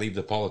I kind of leave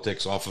the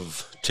politics off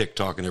of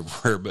TikTok and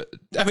everywhere, but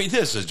I mean,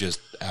 this is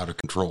just out of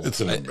control. It's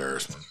an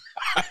embarrassment.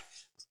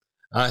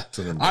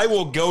 I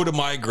will go to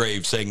my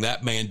grave saying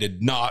that man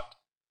did not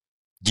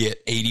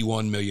get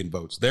 81 million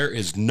votes. There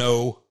is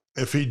no.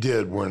 If he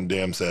did, we're in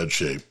damn sad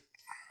shape,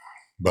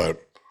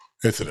 but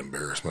it's an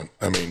embarrassment.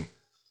 I mean,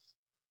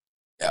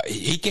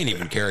 he can't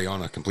even carry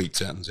on a complete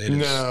sentence.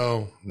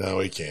 No,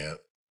 he can't.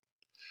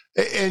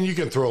 And you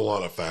can throw a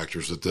lot of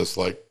factors at this.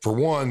 Like, for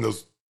one,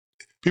 those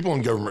people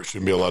in government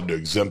shouldn't be allowed to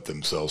exempt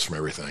themselves from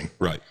everything.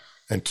 Right.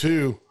 And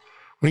two,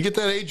 when you get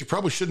that age, you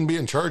probably shouldn't be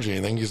in charge of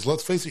anything because,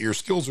 let's face it, your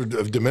skills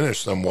have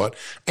diminished somewhat.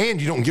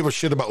 And you don't give a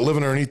shit about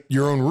living underneath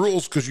your own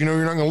rules because you're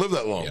not going to live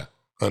that long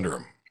under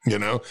them. He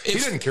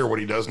doesn't care what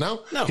he does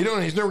now. No.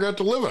 He's never got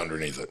to live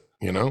underneath it,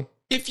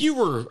 If you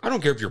were, I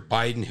don't care if you're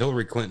Biden,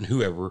 Hillary Clinton,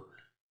 whoever,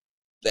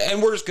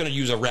 and we're just going to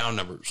use a round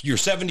numbers. You're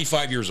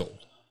 75 years old,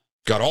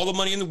 got all the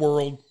money in the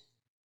world,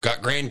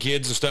 got grandkids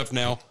and stuff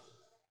now.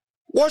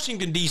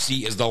 Washington,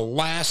 D.C. is the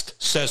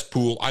last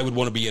cesspool I would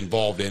want to be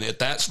involved in at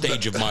that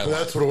stage of my life.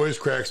 That's what always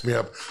cracks me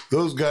up.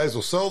 Those guys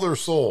will sell their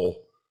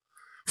soul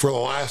for the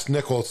last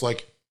nickel. It's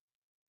like,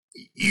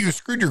 you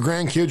screwed your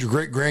grandkids, your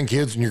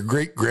great-grandkids, and your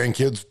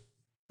great-grandkids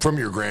from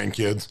your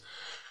grandkids,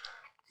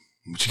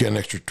 but you got an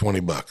extra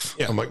 $20.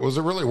 Yeah. I'm like, was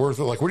it really worth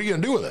it? Like, what are you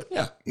going to do with it?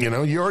 Yeah.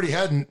 You already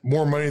had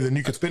more money than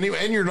you could spend,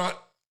 and you're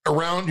not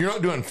around, you're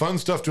not doing fun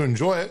stuff to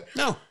enjoy it.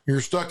 No. You're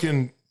stuck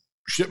in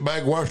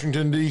shitbag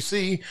Washington,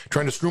 D.C.,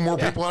 trying to screw more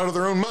people out of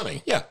their own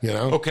money. Yeah.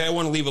 Okay, I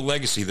want to leave a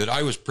legacy that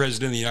I was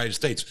president of the United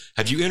States.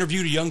 Have you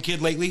interviewed a young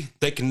kid lately?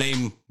 They can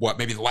name,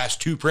 maybe the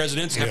last 2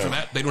 presidents. After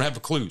that, they don't have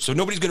a clue. So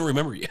nobody's going to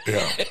remember you.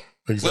 Yeah,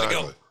 exactly.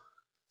 Let it go.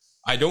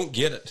 I don't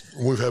get it.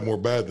 We've had more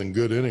bad than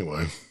good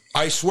anyway.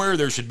 I swear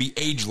there should be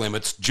age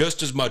limits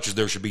just as much as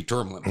there should be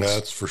term limits.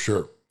 That's for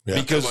sure.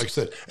 Yeah, because, like I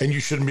said, and you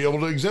shouldn't be able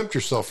to exempt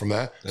yourself from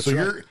that. So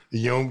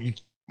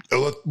right.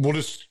 We'll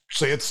just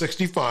say it's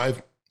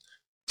 65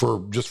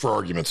 for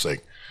argument's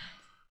sake.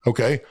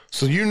 Okay.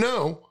 So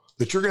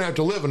that you're going to have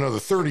to live another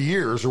 30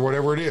 years or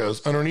whatever it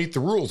is underneath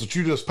the rules that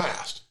you just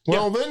passed.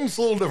 Well, then it's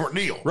a little different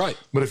deal. Right.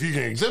 But if you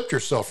can exempt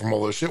yourself from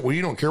all this shit, well,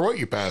 you don't care what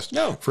you passed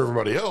for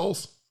everybody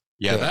else.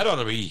 Yeah, that ought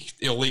to be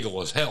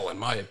illegal as hell, in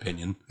my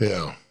opinion.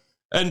 Yeah.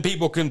 And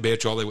people can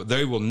bitch all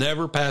they will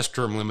never pass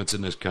term limits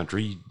in this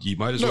country. You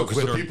might as well quit.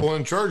 No, because the people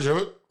in charge of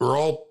it are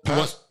all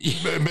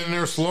been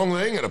there so long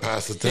they ain't going to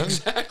pass it then.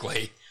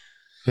 Exactly.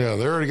 Yeah,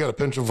 they already got a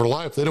pension for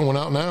life. They don't want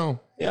out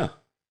now. Yeah.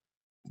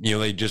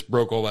 They just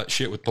broke all that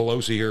shit with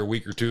Pelosi here a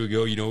week or 2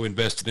 ago,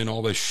 invested in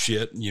all this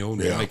shit,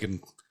 making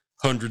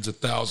hundreds of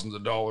thousands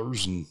of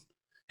dollars. And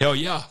hell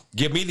yeah,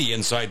 give me the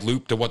inside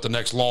loop to what the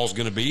next law is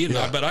going to be. And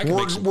I bet I can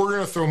We're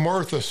going to throw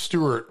Martha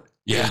Stewart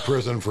in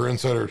prison for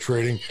insider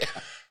trading. Yeah.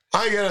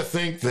 I got to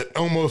think that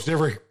almost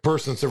every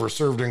person that's ever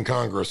served in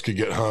Congress could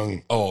get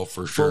hung. Oh,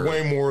 for sure. For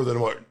way more than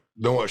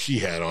what she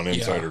had on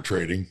insider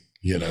trading,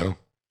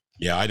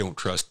 Yeah, I don't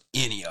trust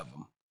any of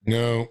them.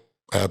 No,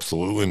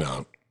 absolutely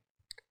not.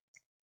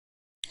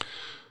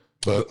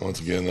 But once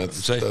again,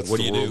 that's the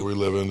world we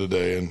live in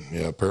today.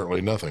 And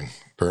apparently nothing.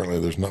 Apparently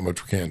there's not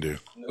much we can do.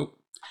 Nope.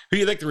 Who do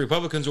you think the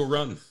Republicans will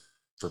run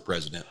for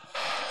president?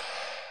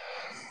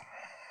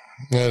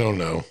 I don't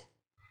know.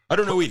 I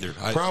don't know either.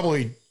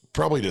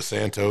 Probably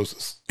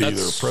DeSantis,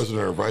 either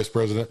president or vice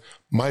president.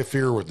 My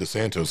fear with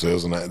DeSantis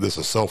is, and this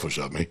is selfish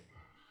of me,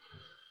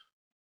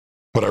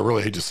 but I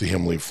really hate to see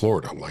him leave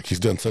Florida. Like, he's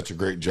done such a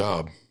great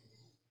job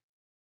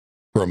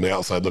from the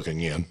outside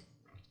looking in.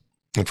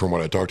 And from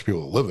what I talk to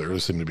people that live there, they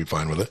seem to be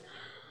fine with it.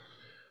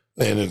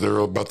 And they're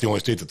about the only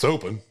state that's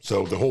open.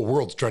 So the whole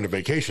world's trying to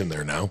vacation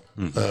there now,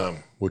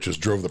 which has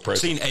drove the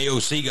price. Seen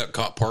AOC got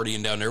caught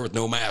partying down there with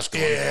no mask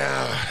on.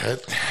 Yeah,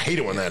 I hate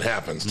it when that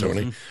happens,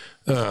 Tony.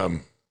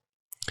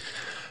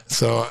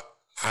 So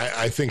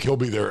I think he'll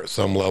be there at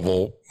some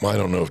level. I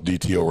don't know if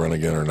DT will run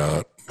again or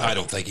not. I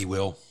don't think he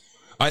will.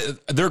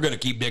 They're going to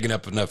keep digging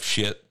up enough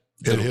shit.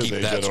 At his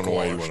age, I don't know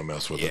why you want to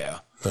mess with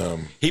it.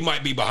 He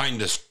might be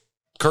behind this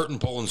curtain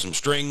pulling some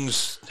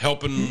strings,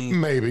 helping.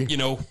 Maybe.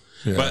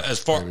 Yeah, but as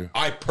far, maybe.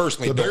 I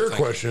personally the bigger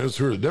question is,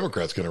 who are the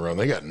Democrats going to run?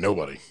 They got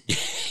nobody.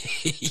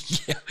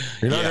 Yeah.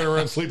 You're not going to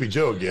run Sleepy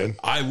Joe again.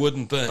 I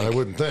wouldn't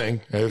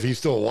think. If he's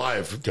still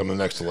alive come the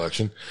next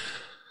election,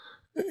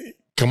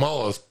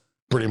 Kamala's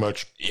pretty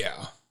much.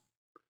 Yeah.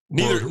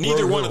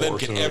 Neither one of them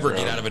can ever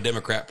get out of a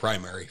Democrat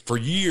primary for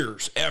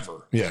years,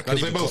 ever. Yeah,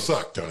 because they both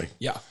suck, Tony.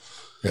 Yeah.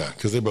 Yeah,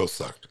 because they both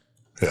sucked.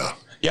 Yeah.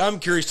 Yeah, I'm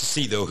curious to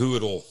see, though, who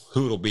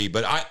it'll be.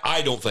 But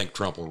I don't think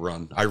Trump will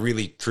run. I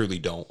really, truly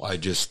don't.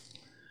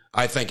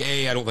 I think,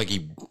 I don't think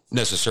he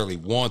necessarily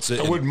wants it.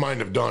 I wouldn't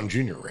mind if Don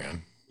Jr.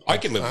 ran. I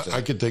can live with that.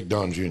 I could take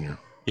Don Jr.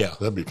 Yeah.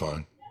 That'd be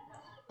fine.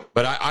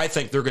 But I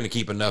think they're going to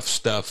keep enough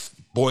stuff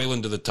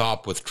boiling to the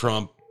top with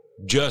Trump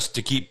just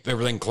to keep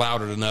everything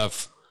clouded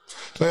enough.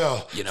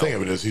 Well, the thing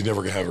of it is he's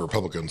never going to have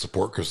Republican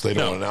support because they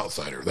don't want an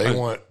outsider. They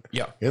want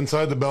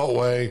inside the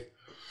Beltway,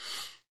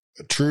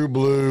 a true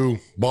blue,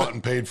 bought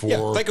and paid for.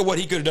 Yeah, think of what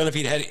he could have done if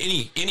he'd had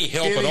any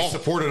help at all.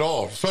 Support at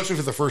all, especially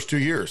for the first 2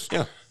 years.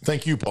 Yeah.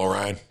 Thank you, Paul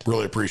Ryan.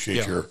 Really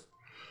appreciate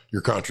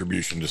your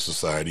contribution to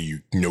society. You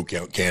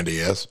no-count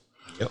candy ass.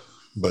 Yep.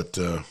 But,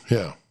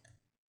 yeah,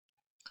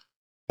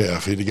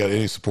 if he'd got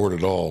any support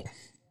at all,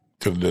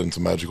 could have done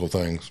some magical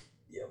things.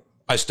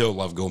 I still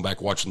love going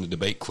back watching the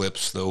debate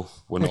clips, though,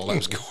 when all that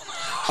was going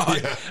on.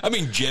 I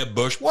mean, Jeb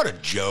Bush, what a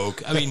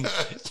joke. I mean,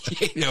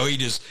 he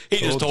just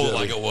told it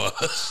like it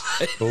was.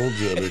 Old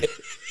Jebby.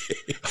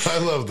 I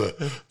love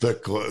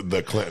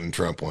the Clinton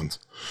Trump ones.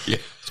 Yeah.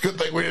 It's a good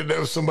thing we didn't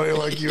have somebody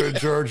like you in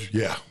charge.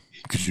 Yeah,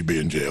 because you'd be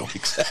in jail.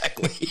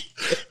 Exactly.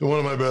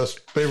 One of my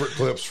favorite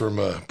clips from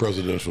a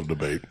presidential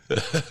debate.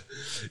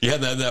 Yeah,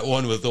 that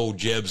one with old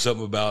Jeb,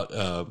 something about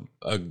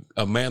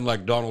a man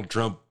like Donald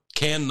Trump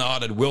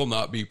cannot and will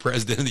not be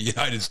president of the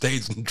United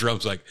States. And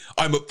Trump's like,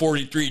 I'm at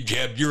 43,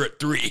 Jeb, you're at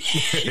 3.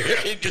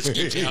 It just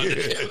keeps counting.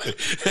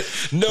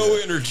 No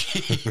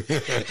energy.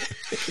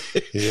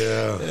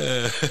 Yeah.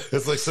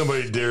 It's like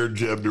somebody dared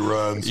Jeb to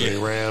run, so he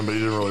ran, but he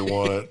didn't really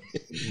want it.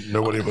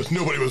 Nobody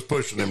was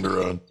pushing him to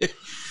run.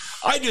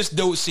 I just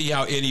don't see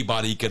how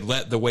anybody could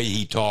let the way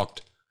he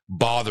talked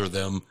bother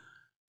them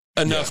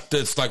enough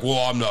that's like,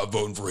 well, I'm not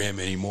voting for him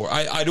anymore.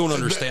 I don't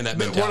understand that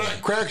mentality.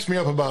 What cracks me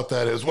up about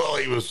that is, well,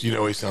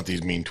 he sent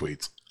these mean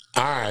tweets.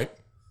 All right.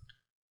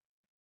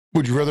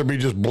 Would you rather be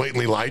just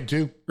blatantly lied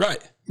to? Right.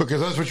 Because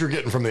that's what you're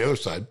getting from the other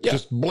side. Yeah.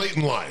 Just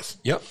blatant lies.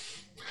 Yep.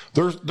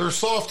 They're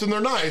soft and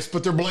they're nice,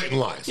 but they're blatant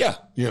lies. Yeah.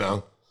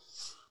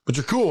 But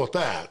you're cool with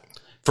that.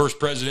 First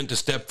president to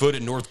step foot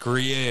in North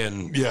Korea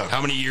in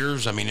how many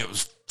years? I mean, it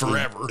was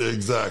forever.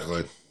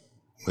 Exactly.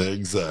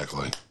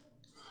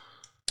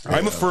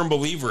 I'm a firm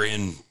believer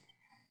in,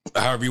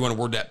 however you want to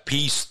word that,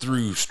 peace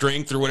through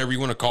strength or whatever you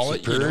want to call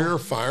it. Superior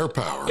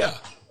firepower. Yeah.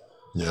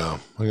 Yeah,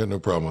 I got no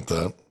problem with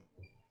that.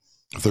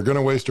 If they're going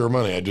to waste our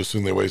money, I just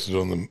assume they wasted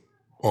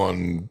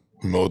on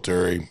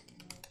military.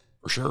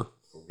 For sure.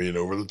 Being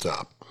over the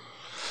top.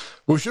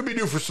 We should be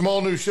due for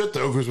small new shit,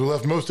 though, because we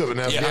left most of it in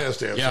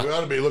Afghanistan. So we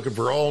ought to be looking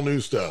for all new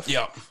stuff.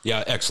 Yeah.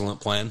 Yeah, excellent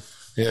plan.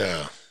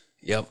 Yeah.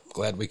 Yep,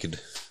 glad we could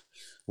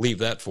leave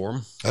that for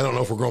him. I don't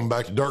know if we're going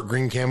back to dark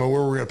green camo.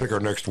 Where we're going to pick our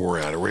next war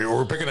at? Are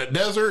we picking it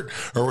desert,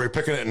 or are we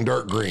picking it in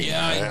dark green?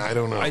 Yeah, I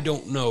don't know. I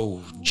don't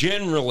know.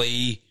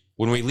 Generally,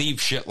 when we leave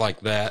shit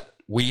like that,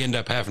 we end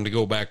up having to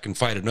go back and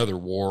fight another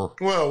war.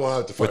 Well, we'll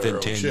have to fight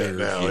within 10 years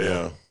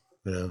now.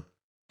 Yeah.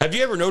 Have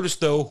you ever noticed,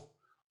 though?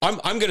 I'm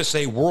going to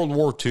say World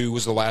War II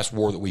was the last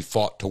war that we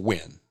fought to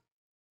win.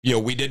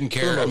 We didn't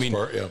care. For the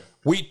most part,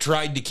 we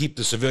tried to keep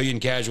the civilian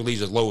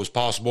casualties as low as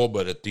possible,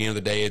 but at the end of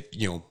the day, it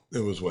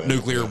was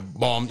nuclear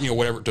bomb,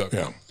 whatever it took.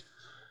 Yeah.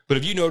 But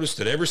have you noticed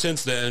that ever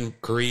since then,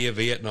 Korea,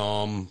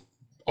 Vietnam,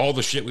 all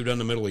the shit we've done in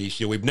the Middle East,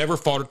 we never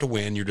fought it to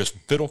win. You're just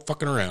fiddle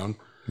fucking around.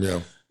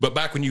 Yeah. But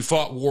back when you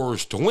fought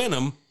wars to win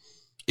them,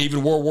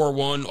 even World War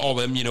I, all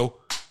them,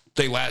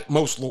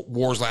 most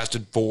wars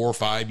lasted 4 or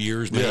 5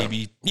 years,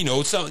 maybe.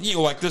 Some,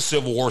 like the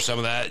Civil War, some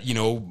of that,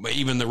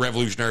 even the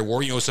Revolutionary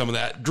War, some of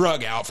that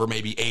drug out for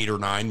maybe 8 or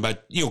 9,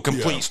 but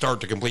complete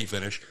start to complete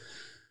finish.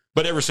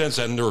 But ever since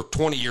then, there are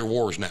 20-year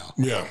wars now.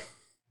 Yeah,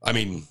 I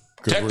mean,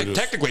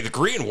 technically, the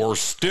Korean War is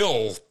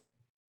still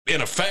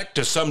in effect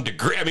to some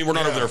degree. I mean, we're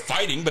not over there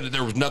fighting, but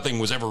nothing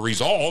was ever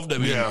resolved. I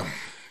mean,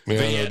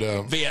 no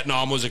doubt.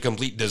 Vietnam was a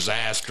complete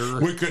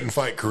disaster. We couldn't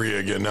fight Korea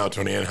again now,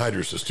 Tony.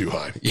 Anhydrous is too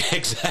high. Yeah,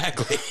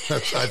 exactly.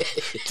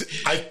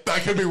 I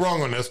could be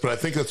wrong on this, but I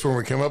think that's when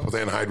we came up with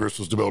anhydrous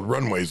was to build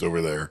runways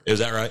over there. Is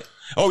that right?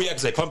 Oh, yeah,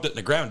 because they pumped it in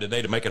the ground, did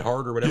they, to make it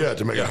hard or whatever? Yeah,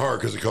 to make it hard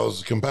because it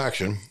causes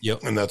compaction.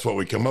 Yep. And that's what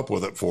we come up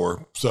with it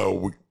for.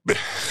 So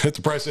it's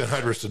the price of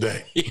anhydrous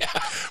today. Yeah.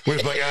 We're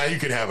like, you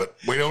can have it.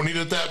 We don't need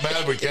it that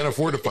bad. We can't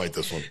afford to fight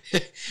this one.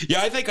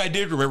 Yeah, I think I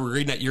did remember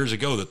reading that years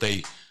ago that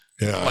they...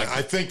 Yeah,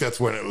 I think that's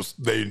when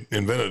they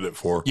invented it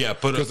for. Yeah,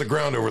 because the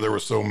ground over there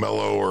was so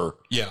mellow or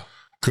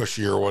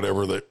cushy or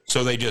whatever.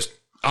 So they just,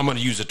 I'm going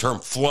to use the term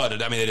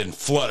flooded. I mean, they didn't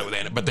flood it with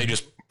it, but they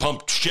just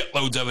pumped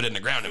shitloads of it in the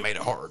ground and made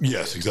it hard.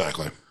 Yes,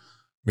 exactly.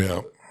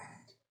 Yeah.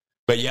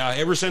 But yeah,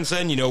 ever since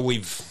then,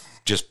 we've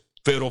just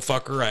fiddle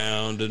fuck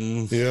around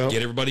and get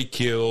everybody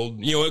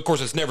killed. Of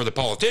course, it's never the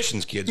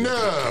politicians' kids.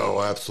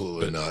 No,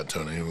 absolutely not,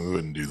 Tony. We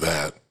wouldn't do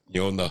that.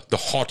 And the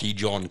haughty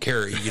John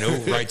Kerry,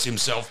 writes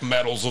himself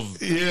medals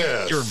of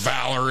your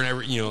valor and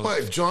everything.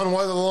 Why, John,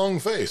 why the long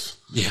face?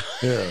 Yeah.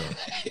 Yeah.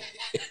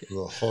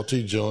 The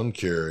haughty John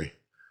Kerry.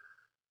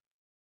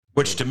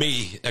 Which to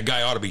me, a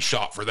guy ought to be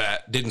shot for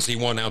that. Didn't see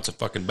 1 ounce of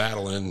fucking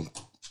battle and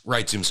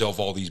writes himself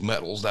all these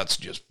medals. That's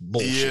just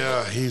bullshit.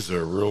 Yeah, he's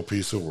a real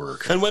piece of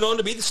work. And went on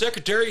to be the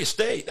Secretary of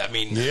State. I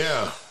mean,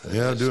 yeah,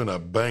 doing a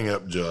bang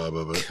up job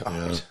of it.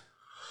 God.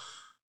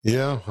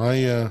 Yeah,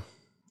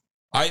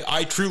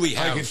 I truly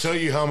have. I can tell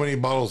you how many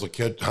bottles of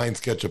Heinz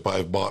ketchup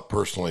I've bought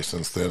personally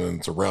since then, and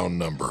it's a round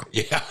number.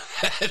 Yeah,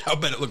 I'll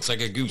bet it looks like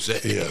a goose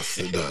egg. Yes,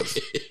 it does.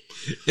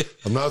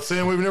 I'm not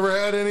saying we've never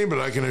had any, but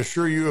I can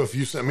assure you, if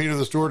you sent me to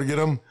the store to get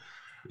them,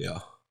 it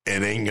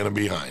ain't going to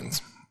be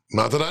Heinz.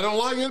 Not that I don't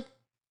like it.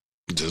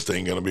 It just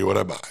ain't going to be what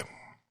I buy.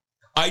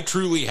 I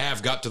truly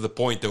have got to the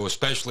point, though,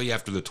 especially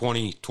after the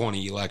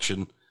 2020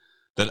 election,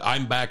 that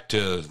I'm back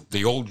to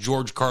the old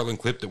George Carlin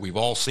clip that we've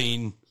all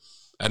seen.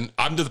 And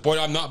I'm to the point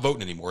I'm not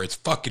voting anymore. It's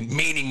fucking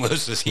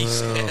meaningless, as he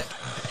said.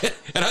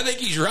 And I think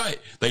he's right.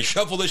 They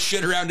shuffle this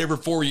shit around every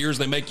 4 years.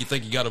 They make you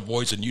think you got a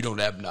voice and you don't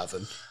have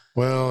nothing.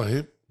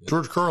 Well,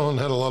 George Carlin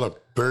had a lot of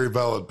very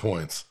valid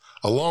points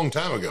a long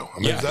time ago. I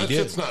mean, that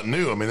shit's not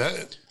new. I mean,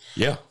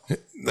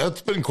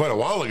 that's been quite a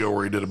while ago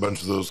where he did a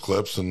bunch of those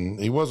clips, and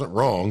he wasn't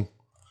wrong.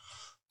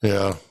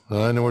 Yeah,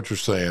 I know what you're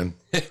saying.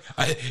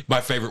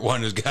 My favorite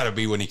one has got to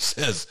be when he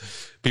says,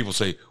 people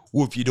say,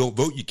 well, if you don't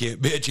vote, you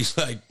can't bitch. He's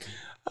like,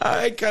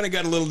 I kind of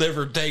got a little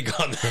different take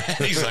on that.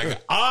 He's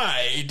like,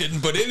 I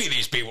didn't put any of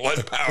these people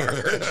in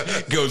power.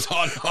 Goes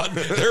on.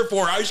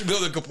 Therefore, I should be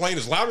able to complain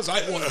as loud as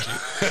I want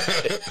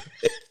to.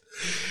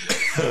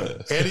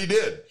 And he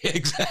did.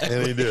 Exactly.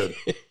 And he did.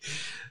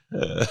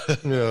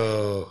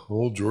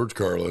 Old George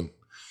Carlin.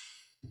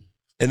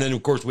 And then,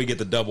 of course, we get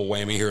the double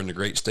whammy here in the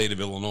great state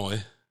of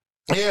Illinois.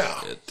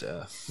 Yeah.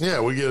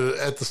 We get it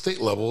at the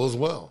state level as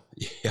well.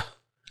 Yeah.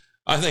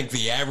 I think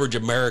the average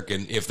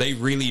American, if they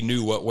really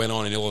knew what went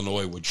on in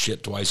Illinois, would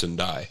shit twice and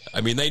die.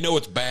 I mean, they know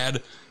it's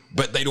bad,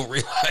 but they don't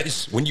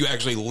realize when you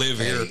actually live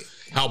here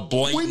how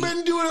blatant. We've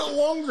been doing it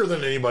longer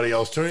than anybody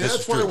else, Tony.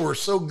 That's why we're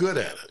so good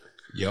at it.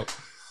 Yep.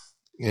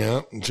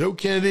 Yeah. Joe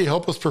Kennedy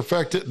helped us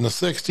perfect it in the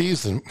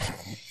 60s, and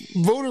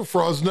voter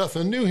fraud's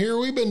nothing new here.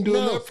 We've been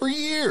doing that for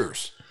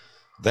years.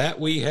 That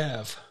we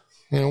have.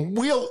 And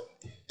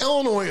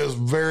Illinois is a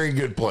very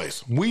good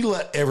place. We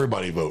let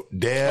everybody vote.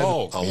 Dead,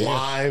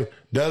 alive,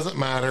 doesn't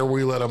matter.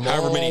 We let them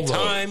however all many vote.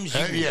 times.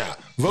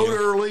 Vote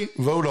early,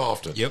 vote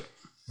often. Yep.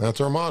 That's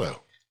our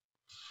motto.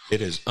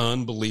 It is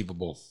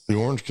unbelievable. The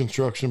orange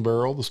construction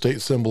barrel, the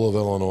state symbol of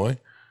Illinois.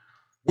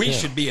 We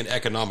should be an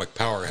economic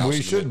powerhouse.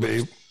 We should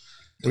be.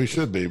 We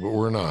should be, but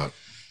we're not.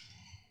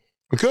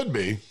 We could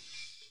be.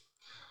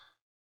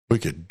 We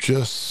could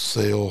just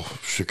sail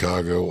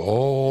Chicago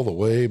all the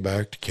way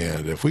back to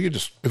Canada. If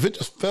it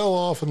just fell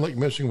off in Lake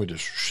Michigan, we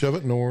just shove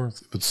it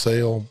north. If it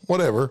sail,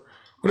 whatever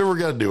we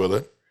got to do with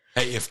it.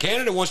 Hey, if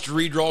Canada wants to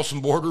redraw some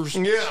borders,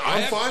 I'm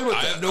fine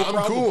with that.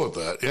 I'm cool with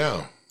that.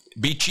 Yeah,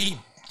 be cheap.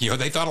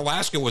 They thought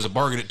Alaska was a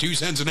bargain at 2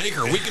 cents an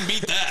acre. We can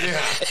beat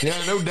that.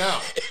 yeah, no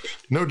doubt.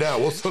 No doubt.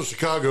 We'll sell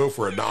Chicago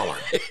for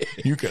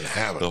 $1. You can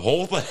have it. The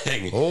whole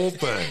thing.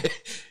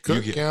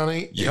 Cook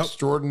County,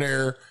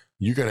 extraordinaire.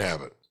 You can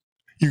have it.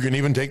 You can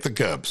even take the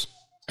Cubs.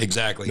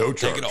 Exactly. No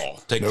charge. Take it all.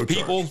 Take the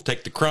people,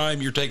 take the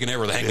crime. You're taking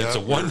everything. It's a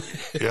one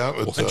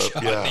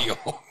shot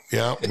deal.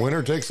 Yeah,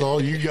 winner takes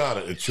all. You got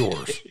it. It's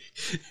yours.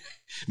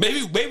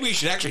 Maybe we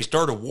should actually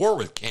start a war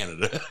with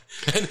Canada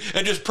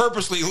and just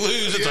purposely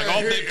lose. It's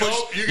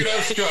you can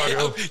have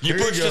Chicago. You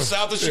push to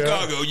south of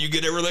Chicago, you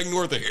get everything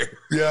north of here.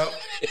 Yeah,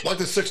 like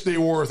the 6-day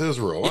war with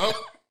Israel. Well,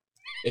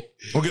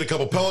 we'll get a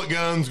couple pellet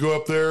guns, go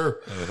up there,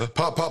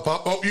 pop.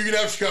 Oh, you can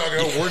have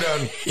Chicago. We're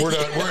done.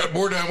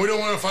 We're done. We don't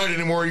want to fight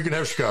anymore. You can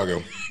have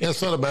Chicago.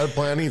 That's not a bad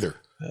plan either.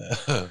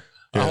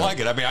 I like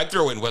it. I mean, I'd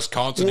throw in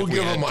Wisconsin. We'll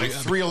give them like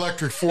 3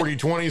 electric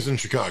 4020s in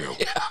Chicago.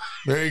 Yeah.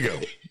 There you go.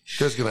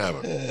 Just gonna have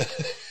it.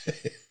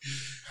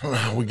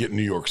 We get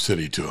New York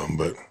City to them,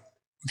 but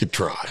we could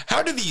try.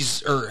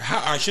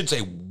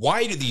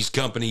 Why do these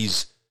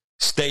companies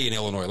stay in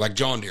Illinois? Like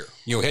John Deere,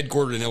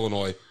 headquartered in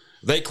Illinois.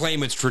 They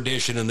claim it's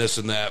tradition and this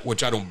and that,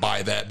 which I don't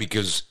buy that,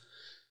 because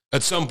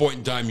at some point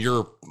in time,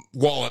 your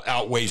wallet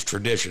outweighs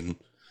tradition.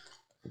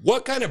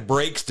 What kind of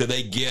breaks do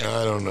they get?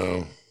 I don't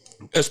know.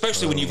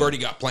 Especially when you've already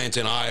got plants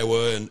in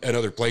Iowa and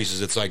other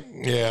places. It's like...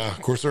 Yeah,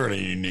 of course, they're in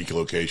a unique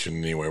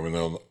location anyway,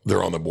 when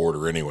they're on the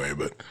border anyway.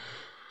 But,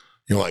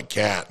 like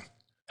Cat,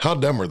 how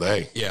dumb are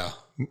they? Yeah,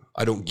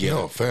 I don't get it.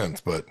 No offense,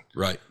 but...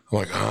 Right. I'm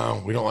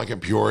like, we don't like it,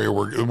 Peoria.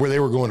 Where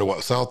they were going to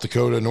what? South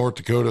Dakota, North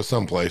Dakota,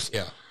 someplace.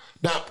 Yeah.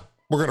 Now,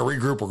 we're going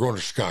to regroup. We're going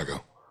to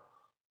Chicago.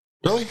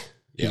 Really?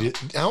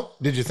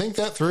 Did you think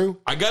that through?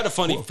 I got a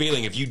funny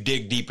feeling if you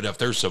dig deep enough,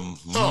 there's some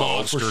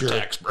monster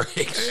tax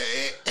breaks.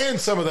 And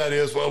some of that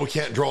is, we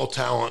can't draw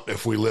talent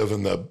if we live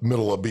in the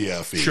middle of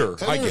BFE. Sure,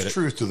 I get it. There's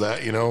truth to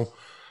that,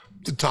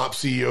 The top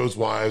CEOs'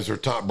 wives or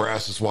top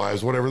brass's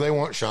wives, whatever, they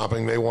want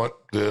shopping, they want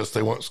this,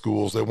 they want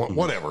schools, they want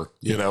whatever,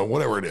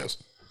 whatever it is.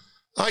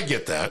 I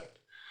get that,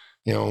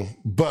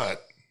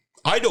 but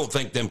I don't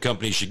think them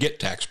companies should get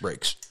tax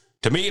breaks.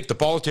 To me, if the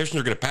politicians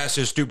are going to pass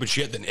this stupid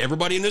shit, then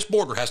everybody in this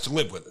border has to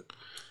live with it.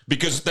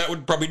 Because that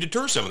would probably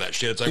deter some of that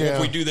shit. It's like, well,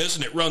 if we do this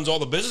and it runs all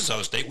the business out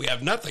of state, we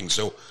have nothing.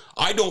 So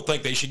I don't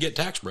think they should get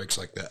tax breaks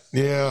like that.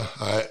 Yeah.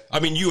 I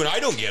mean, you and I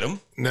don't get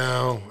them.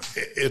 No,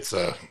 it's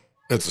a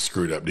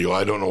screwed up deal.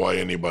 I don't know why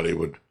anybody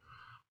would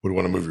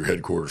want to move your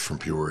headquarters from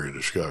Peoria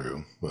to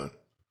Chicago, but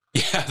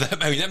yeah, that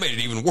made it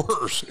even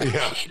worse.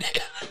 Yeah.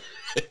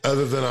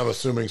 Other than I'm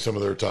assuming some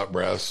of their top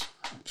brass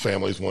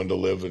families wanted to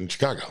live in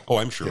Chicago. Oh,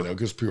 I'm sure.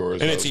 Because Peoria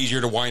is it's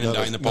easier to wine and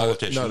dine the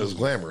politicians. Not as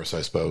glamorous,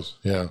 I suppose.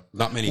 Yeah.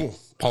 Not many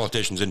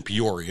politicians in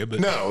Peoria, but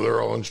no, they're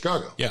all in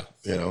Chicago. Yeah.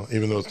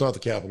 Even though it's not the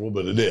capital,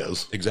 but it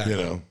is.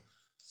 Exactly.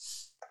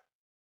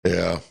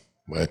 Yeah.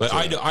 But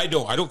I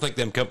don't think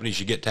them companies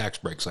should get tax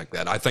breaks like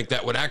that. I think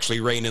that would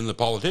actually rein in the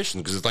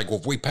politicians because it's like, well,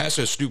 if we pass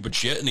this stupid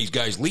shit and these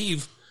guys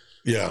leave,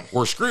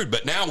 we're screwed.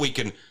 But now we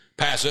can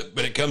pass it,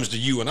 but it comes to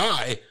you and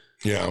I.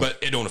 Yeah. But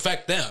it don't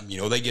affect them.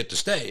 They get to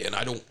stay. And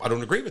I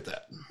don't agree with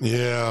that.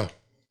 Yeah.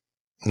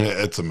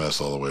 It's a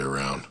mess all the way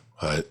around.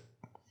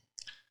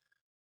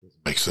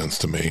 Makes sense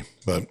to me,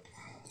 but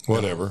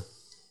whatever.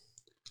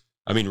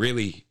 I mean,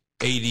 really,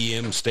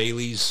 ADM,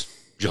 Staley's,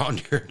 John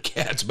Deere, and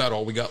Cat's about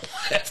all we got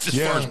left as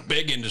far as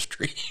big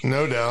industry.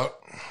 No doubt.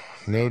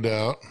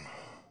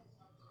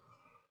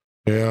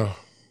 Yeah.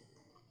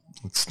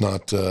 It's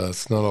not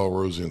all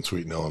rosy and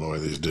sweet in Illinois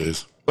these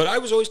days. But I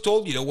was always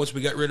told, once we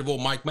got rid of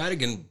old Mike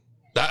Madigan,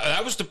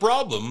 that was the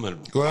problem. And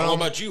I don't know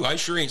about you. I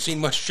sure ain't seen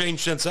much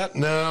change since that.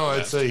 No,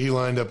 I'd say he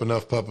lined up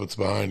enough puppets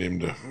behind him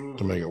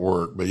to make it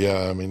work. But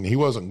yeah, I mean, he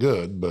wasn't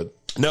good, but.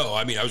 No,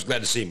 I mean, I was glad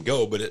to see him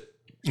go, but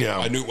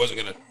I knew it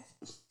wasn't going to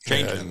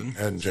change anything.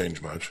 Hadn't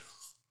changed much.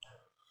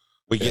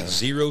 We get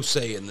zero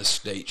say in this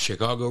state.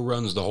 Chicago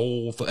runs the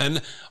whole thing.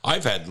 And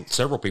I've had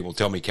several people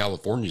tell me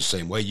California's the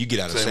same way. You get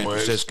out of San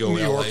Francisco,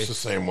 New York's the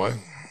same way.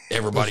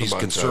 Everybody's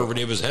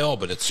conservative as hell,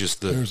 but it's just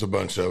there's a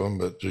bunch of them,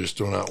 but just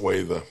don't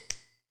outweigh the.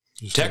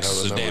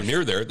 Texas is damn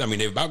near there. I mean,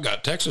 they've about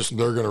got Texas.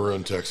 They're going to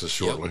run Texas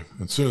shortly.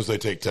 Yep. As soon as they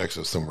take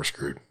Texas, then we're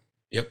screwed.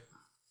 Yep.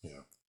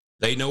 Yeah.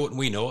 They know it and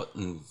we know it.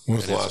 And when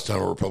was the last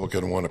time a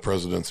Republican won a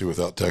presidency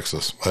without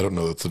Texas? I don't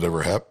know that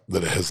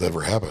it has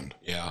ever happened.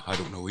 Yeah, I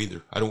don't know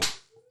either.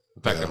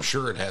 In fact, I'm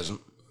sure it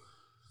hasn't.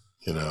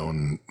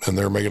 And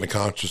they're making a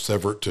conscious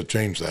effort to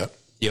change that.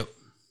 Yep.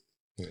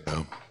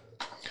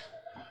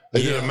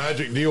 They did a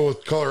magic deal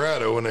with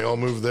Colorado when they all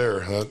moved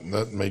there.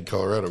 That made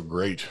Colorado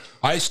great.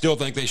 I still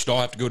think they should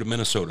all have to go to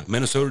Minnesota.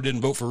 Minnesota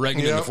didn't vote for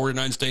Reagan in the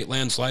 49 state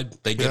landslide.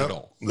 They get it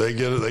all. They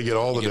get it. They get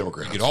all the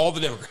Democrats. They get all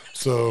the Democrats.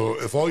 So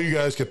if all you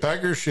guys could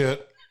pack your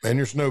shit and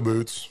your snow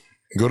boots,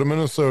 go to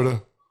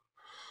Minnesota,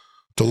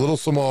 to Little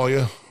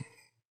Somalia,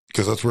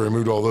 because that's where we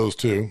moved all those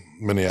to,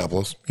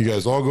 Minneapolis. You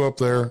guys all go up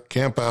there,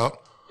 camp out.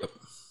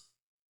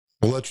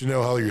 We'll let you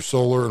know how your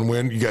solar and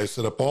wind, you guys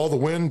set up all the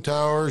wind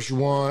towers you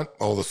want,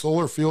 all the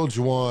solar fields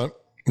you want.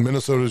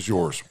 Minnesota's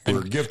yours.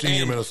 We're gifting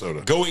you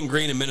Minnesota. Going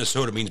green in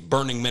Minnesota means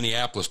burning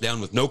Minneapolis down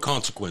with no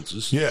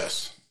consequences.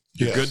 Yes.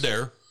 You're good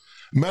there.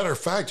 Matter of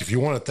fact, if you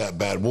want it that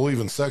bad, we'll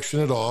even section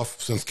it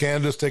off. Since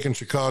Canada's taking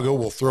Chicago,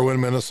 we'll throw in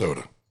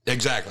Minnesota.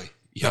 Exactly.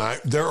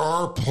 Yep. There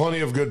are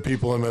plenty of good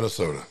people in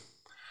Minnesota.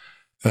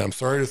 And I'm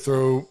sorry to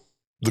throw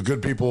the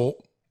good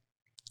people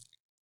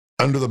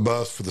under the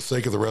bus for the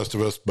sake of the rest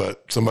of us,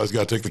 but somebody's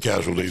got to take the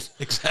casualties.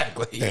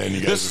 Exactly. And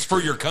this is for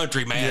your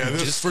country, man. Yeah,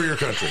 this is for your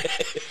country.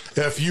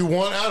 If you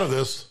want out of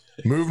this,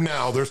 move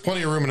now. There's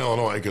plenty of room in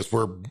Illinois because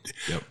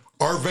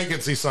our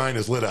vacancy sign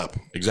is lit up.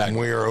 Exactly.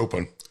 And we are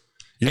open.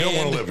 You don't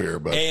want to live here,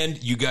 but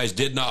and you guys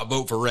did not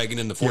vote for Reagan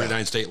in the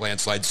 49 state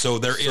landslide, so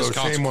there is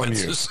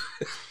consequences.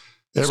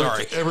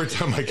 Sorry. Every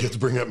time my kids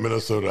bring up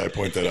Minnesota, I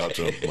point that out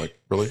to them. I'm like,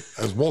 really?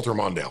 As Walter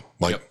Mondale.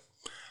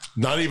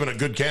 Not even a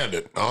good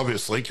candidate,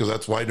 obviously, because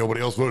that's why nobody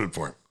else voted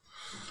for him.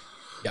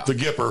 Yeah. The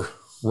Gipper,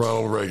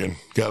 Ronald Reagan.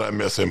 God, I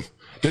miss him.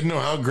 Didn't know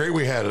how great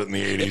we had it in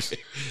the 80s.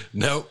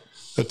 No.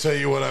 I tell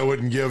you what I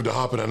wouldn't give to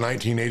hop in a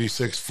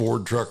 1986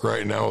 Ford truck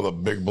right now with a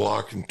big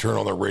block and turn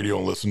on the radio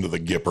and listen to the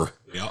Gipper.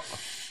 Yeah.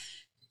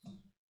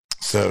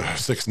 So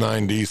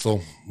 6.9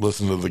 diesel,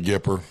 listen to the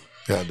Gipper.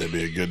 God, that'd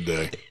be a good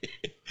day.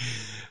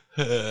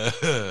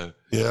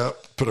 Yeah,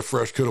 put a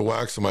fresh coat of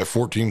wax on my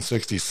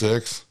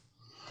 1466.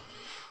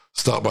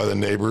 Stop by the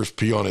neighbors,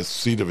 pee on his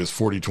seat of his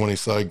 4020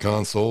 side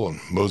console, and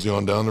mosey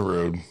on down the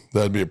road.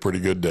 That'd be a pretty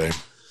good day.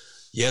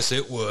 Yes,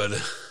 it would.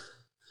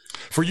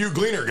 For you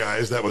Gleaner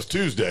guys, that was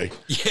Tuesday.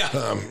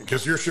 Yeah.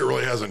 Because your shit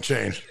really hasn't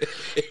changed.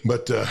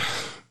 But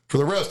for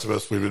the rest of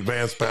us, we've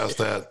advanced past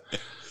that.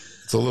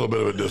 It's a little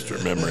bit of a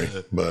distant memory,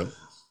 but...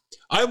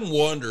 I'm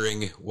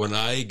wondering when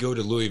I go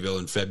to Louisville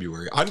in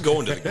February, I'm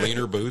going to the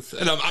Gleaner booth,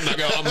 and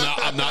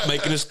I'm not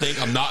making a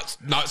stink. I'm not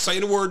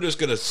saying a word. Just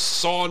going to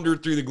saunter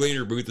through the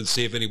Gleaner booth and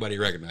see if anybody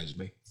recognizes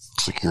me.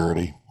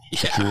 Security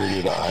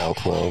to aisle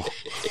 12.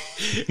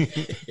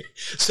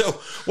 So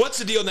what's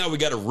the deal now? We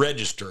got to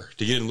register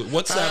to get in.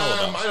 What's that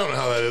all about? I don't know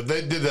how that is.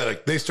 They did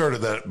that. They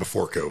started that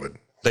before COVID.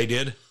 They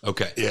did?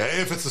 Okay. Yeah,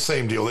 if it's the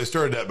same deal. They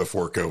started that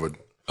before COVID.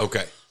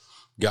 Okay.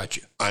 Got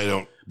you.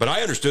 But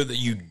I understood that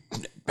you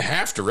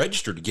have to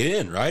register to get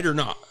in, right? Or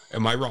not?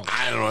 Am I wrong?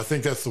 I don't know. I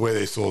think that's the way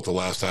they sold it the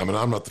last time, and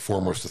I'm not the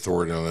foremost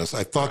authority on this.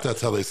 I thought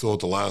that's how they sold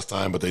it the last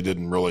time, but they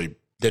didn't really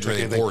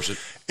enforce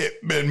it.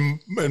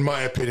 In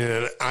my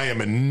opinion, I am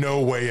in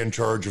no way in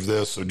charge of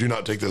this, so do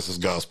not take this as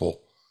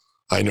gospel.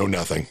 I know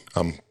nothing.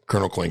 I'm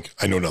Colonel Klink.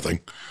 I know nothing.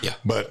 Yeah.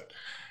 But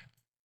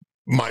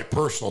my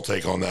personal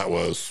take on that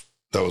was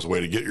a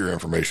way to get your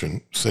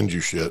information, send you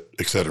shit,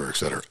 et cetera, et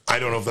cetera. I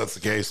don't know if that's the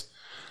case.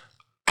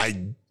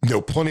 I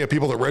know plenty of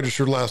people that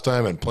registered last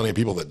time and plenty of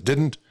people that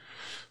didn't.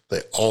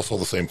 They all saw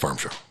the same farm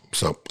show.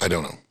 So I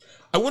don't know.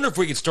 I wonder if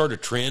we could start a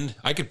trend.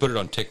 I could put it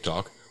on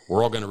TikTok.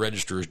 We're all going to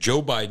register as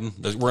Joe Biden.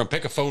 We're going to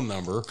pick a phone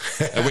number,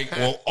 and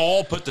we'll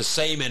all put the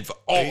same info.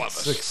 All of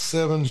us.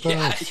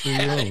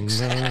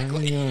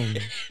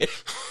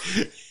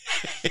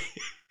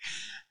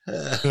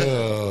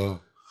 8675309.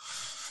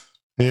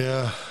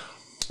 Yeah.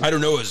 I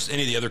don't know. Has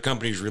any of the other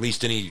companies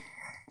released any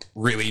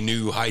really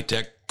new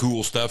high-tech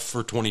cool stuff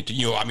for 22?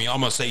 You know, I mean,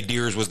 I'm going to say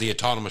Deere's was the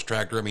autonomous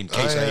tractor. I mean,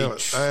 Case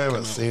H. I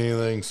haven't seen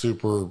anything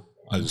super.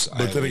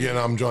 But then again,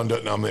 I'm John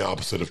Dutton. I'm the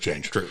opposite of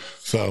change. True.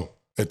 So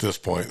at this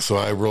point,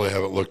 I really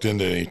haven't looked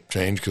into any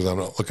change because I'm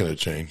not looking at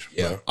change.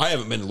 Yeah. I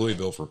haven't been to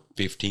Louisville for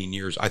 15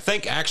 years. I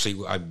think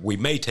actually we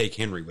may take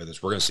Henry with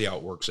us. We're going to see how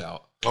it works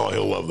out. Oh,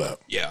 he'll love that.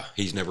 Yeah.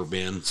 He's never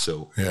been.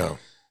 So, yeah.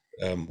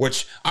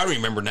 Which I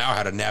remember now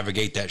how to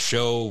navigate that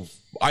show.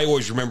 I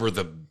always remember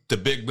the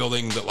big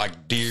building that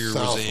like Deere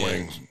was in.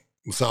 Wings.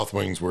 The South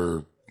Wings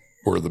where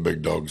the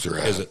big dogs are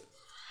at. Is it?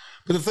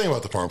 But the thing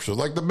about the farm shows,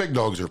 like the big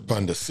dogs are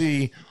fun to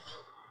see,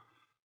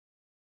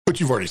 but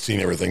you've already seen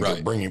everything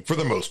they're bringing for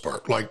the most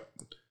part. Like,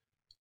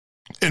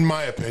 in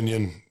my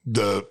opinion,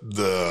 the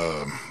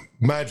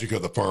magic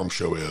of the farm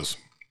show is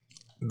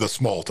the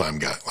small time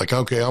guy. Like,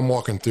 okay, I'm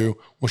walking through.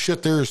 Well,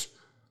 shit, there's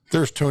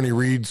Tony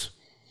Reed's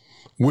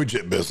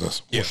widget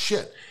business. Yeah. Well,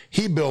 shit,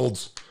 he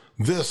builds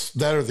this,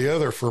 that, or the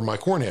other for my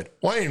corn head.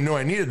 Well, I didn't even know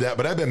I needed that,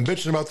 but I've been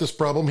bitching about this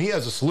problem. He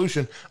has a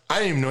solution. I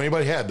didn't even know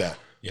anybody had that.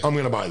 Yeah. I'm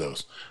going to buy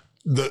those.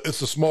 It's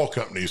the small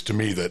companies to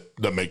me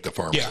that make the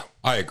farm. Yeah,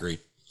 I agree.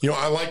 You know,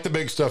 I like the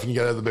big stuff, and you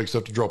got to have the big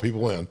stuff to draw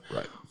people in.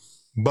 Right.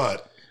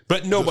 But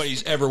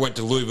nobody's ever went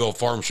to Louisville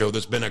Farm Show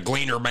that's been a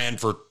Gleaner man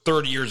for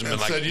 30 years and been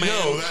like, said,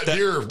 that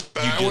Deere,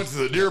 I went to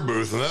the Deere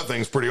booth, and that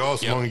thing's pretty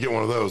awesome. I'm going to get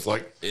one of those.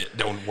 Like, it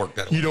don't work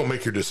that way. You don't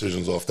make your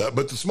decisions off that,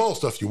 but the small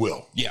stuff you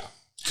will. Yeah.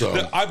 So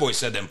I've always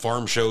said them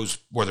farm shows,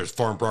 whether it's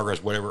Farm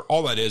Progress, whatever,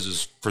 all that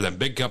is for them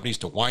big companies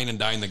to wine and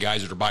dine the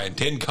guys that are buying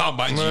 10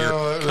 combines a year.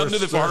 Come to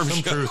the farm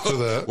show. Truth to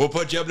that. We'll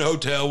put you up in a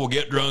hotel. We'll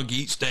get drunk,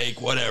 eat steak,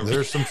 whatever.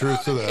 There's some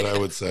truth to that, I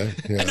would say.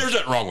 Yeah. And there's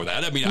nothing wrong with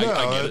that. I mean, I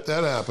get it.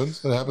 That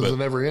happens. It happens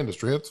in every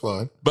industry. It's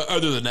fine. But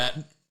other than that,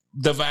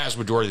 the vast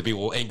majority of the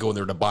people ain't going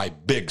there to buy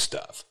big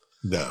stuff.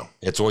 No.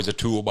 It's always a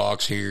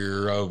toolbox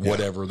here of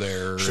whatever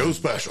there. Show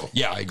special.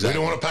 Yeah, exactly. We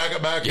don't want to pack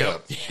it back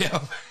up. Yeah.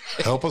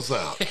 Help us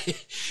out.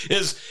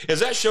 Is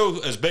that show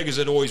as big as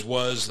it always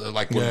was,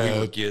 like when we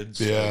were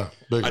kids? Yeah.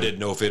 Bigger. I didn't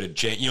know if it had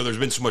changed. You know, there's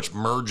been so much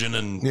merging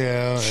and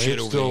shit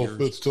over the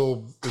years. It's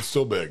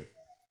still big.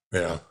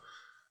 Yeah.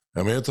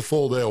 I mean, it's a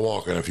full day of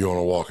walking if you want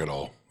to walk it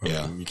all. I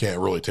mean, you can't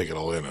really take it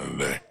all in a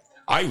day.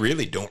 I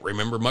really don't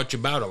remember much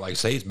about it. Like I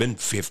say, it's been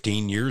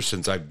 15 years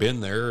since I've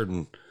been there,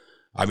 and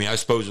I mean, I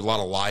suppose a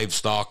lot of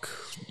livestock,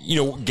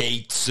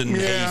 gates and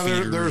hay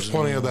feeders. There's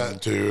plenty of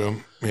that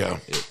too.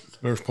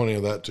 There's plenty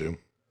of that too.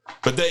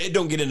 But it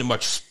don't get into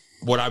much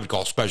what I would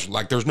call special.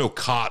 Like, there's no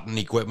cotton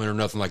equipment or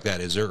nothing like that,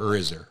 is there? Or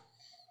is there?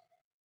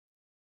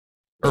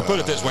 Or put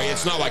it this way,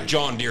 it's not like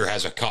John Deere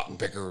has a cotton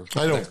picker.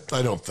 I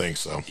don't think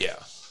so. Yeah.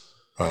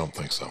 I don't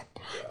think so.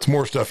 It's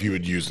more stuff you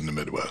would use in the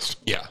Midwest.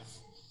 Yeah.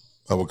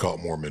 I would call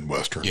it more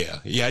Midwestern. Yeah.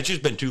 Yeah, it's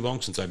just been too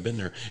long since I've been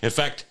there. In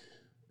fact,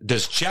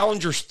 does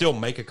Challenger still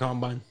make a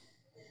combine?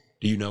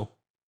 Do you know?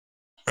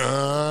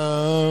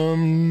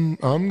 I'm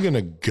going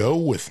to go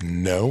with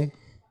no.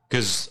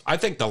 Because I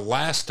think the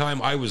last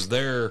time I was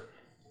there,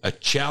 a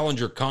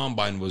Challenger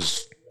combine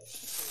was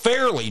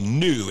fairly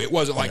new. It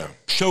wasn't like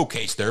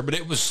showcased there, but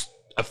it was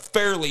a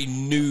fairly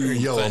new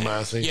Yellow thing.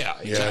 Massey. Yeah,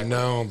 exactly. Yeah,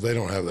 no, they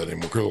don't have that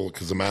anymore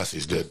because the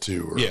Massey's dead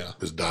too, or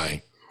is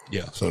dying.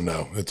 Yeah. So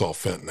no, it's all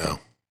Fendt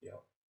now. Yeah.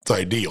 It's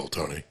ideal,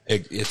 Tony.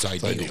 It's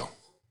ideal.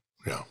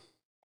 Yeah.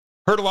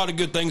 Heard a lot of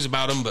good things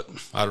about them, but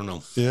I don't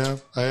know. Yeah,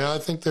 I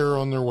think they're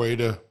on their way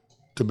to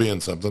being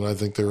something. I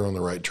think they're on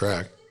the right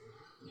track.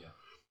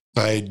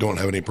 Yeah. I don't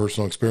have any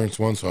personal experience with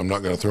one, so I'm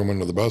not going to throw them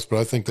under the bus, but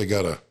I think they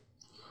got a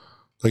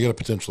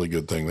potentially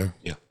good thing there.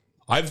 Yeah.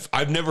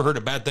 I've never heard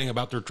a bad thing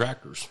about their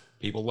tractors.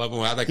 People love them.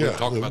 I think we've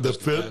talked about this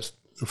in the past.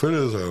 The Fit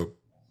is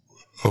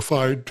a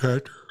fine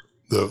tractor.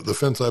 the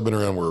fence I've been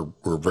around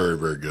were very,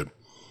 very good.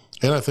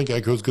 And I think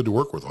AGCO's good to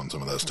work with on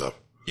some of that stuff.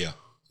 Yeah.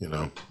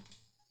 Yeah,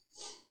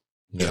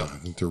 I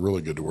think they're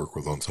really good to work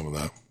with on some of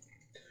that.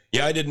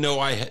 Yeah, I didn't know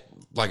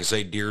like I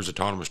say, Deere's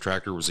autonomous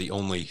tractor was the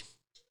only,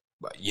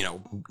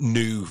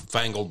 new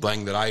fangled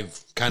thing that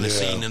I've kind of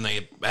seen in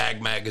the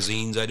ag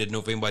magazines. I didn't know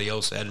if anybody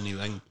else had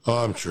anything.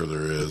 Oh, I'm sure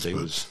there is,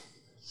 but it's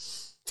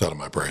out of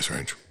my price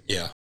range.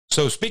 Yeah.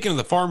 So speaking of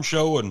the farm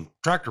show and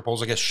tractor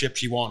pulls, I guess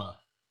Ship-Shawana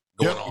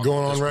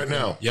going on right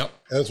now. Yep.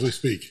 As we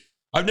speak.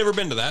 I've never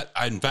been to that.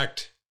 In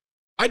fact,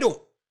 I don't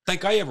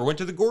think I ever went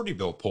to the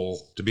Gordyville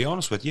pull, to be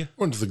honest with you.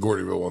 Went to the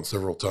Gordyville one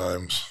several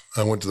times.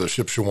 I went to the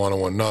Ship-Shawana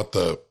one, not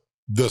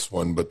this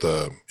one, but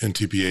the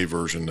NTPA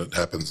version that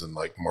happens in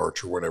like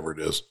March or whatever it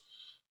is.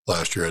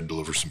 Last year I had to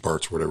deliver some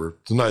parts or whatever.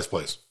 It's a nice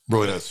place.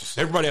 Really nice.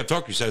 Everybody I've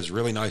talked to said it's a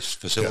really nice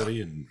facility.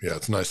 Yeah,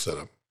 it's a nice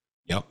setup.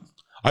 Yep.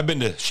 I've been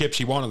to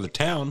Ship-Shawana, the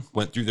town,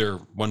 went through there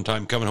one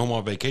time coming home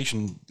on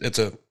vacation. It's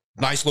a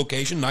nice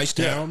location, nice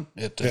town.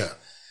 Neat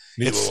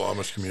little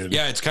Amish community.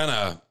 Yeah, it's kind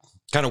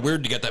of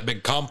weird to get that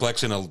big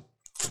complex in a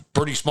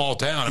pretty small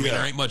town. I mean,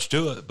 there ain't much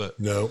to it, but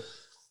no,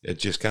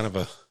 it's just kind of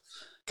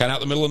out in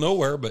the middle of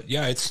nowhere. But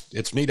yeah,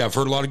 it's neat. I've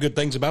heard a lot of good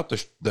things about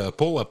the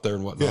pull up there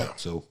and whatnot. Yeah.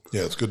 So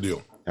yeah, it's a good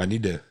deal. I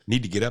need to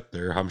get up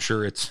there. I'm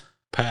sure it's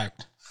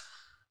packed.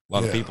 A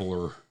lot of people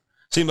are.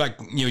 Seems like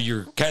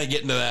you're kind of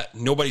getting to that.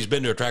 Nobody's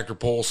been to a tractor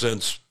pull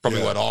since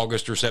probably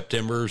August or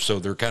September, so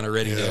they're kind of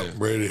ready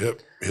to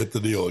hit the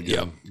deal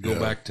again. Yep. Go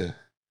back to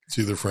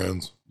see their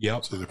friends.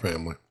 Yep. See their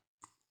family.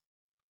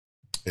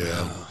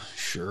 Yeah.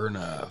 Sure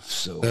enough.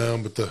 So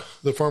but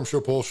the farm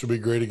show poll should be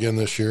great again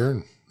this year,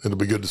 and it'll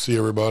be good to see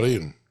everybody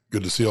and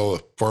good to see all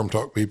the Farm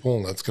Talk people,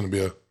 and that's going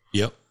to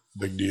be a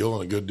big deal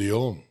and a good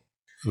deal.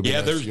 And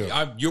nice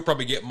you'll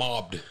probably get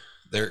mobbed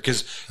there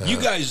because you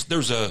guys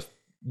there's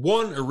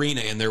one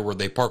arena in there where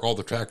they park all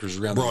the tractors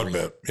around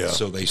Broadbent, the arena.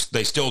 So they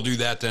still do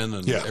that then,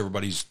 and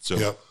everybody's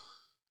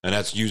and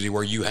that's usually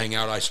where you hang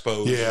out, I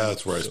suppose. Yeah,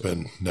 that's where I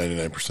spend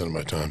 99% of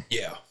my time.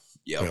 Yeah.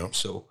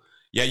 So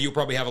you'll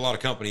probably have a lot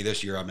of company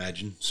this year, I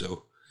imagine.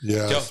 So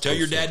tell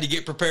your dad to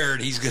get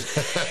prepared. He's gonna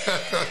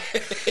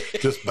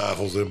just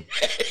baffles him.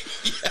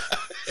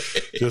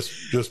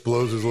 Just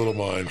blows his little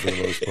mind for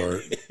the most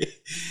part.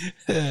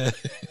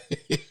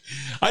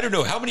 I don't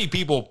know how many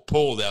people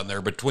pull down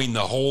there between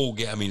the whole.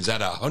 I mean, is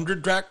that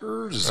 100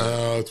 tractors?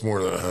 It's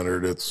more than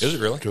 100. Is it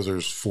really? Because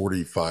there's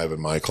 45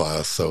 in my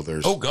class, so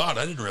there's. Oh God,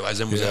 I didn't realize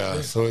that was that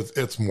big. So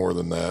it's more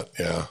than that.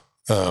 Yeah.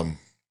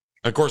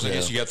 Of course, I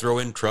guess you got to throw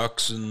in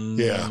trucks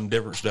and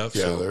different stuff.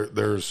 Yeah, so.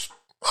 there's.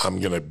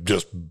 I'm gonna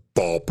just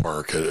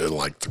ballpark it at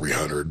like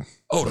 300.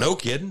 Oh, no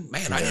kidding,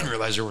 man! I didn't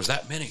realize there was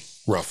that many.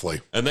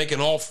 Roughly, and they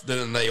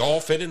all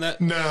fit in that.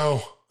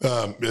 No,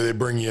 they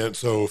bring you in.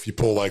 So if you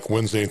pull like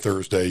Wednesday and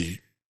Thursday,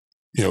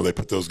 they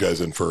put those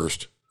guys in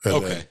first.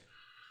 And then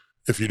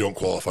if you don't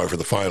qualify for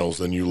the finals,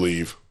 then you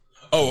leave.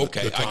 Oh,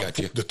 okay. I got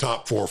you. The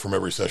top 4 from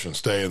every session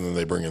stay, and then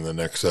they bring in the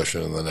next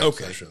session and the next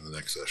session and the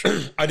next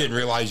session. I didn't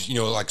realize,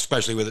 like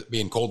especially with it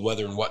being cold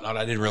weather and whatnot,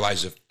 I didn't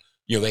realize if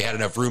they had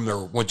enough room there.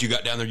 Once you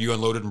got down there, you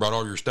unloaded and brought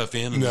all your stuff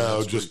in.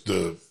 No, just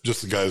the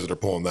guys that are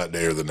pulling that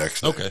day or the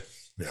next day. Okay.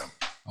 Yeah.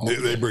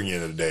 They bring you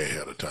in a day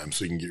ahead of time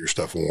so you can get your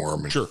stuff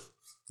warm. And, sure.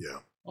 Yeah.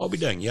 I'll be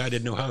dang. Yeah, I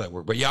didn't know how that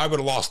worked. But I would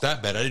have lost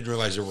that bet. I didn't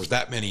realize there was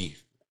that many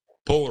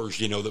pullers,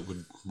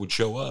 that would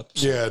show up.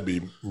 So. Yeah, it'd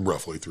be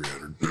roughly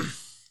 300.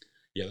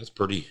 Yeah, that's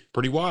pretty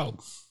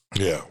wild.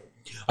 Yeah.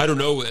 I don't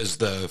know, as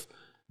the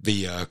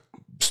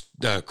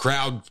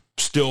crowd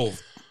still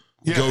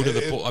go to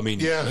the pull. I mean,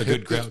 a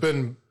good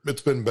crowd.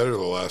 It's been better the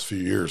last few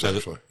years,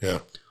 actually. Yeah.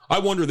 I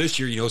wonder this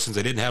year, since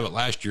they didn't have it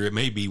last year, it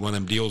may be one of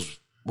them deals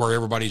where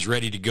everybody's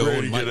ready to go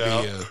and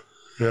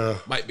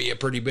might be a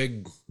pretty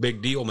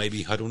big deal.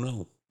 Maybe, I don't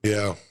know.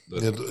 Yeah,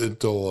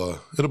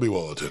 it'll be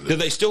well attended. Do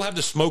they still have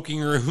the smoking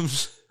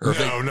rooms?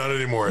 No, not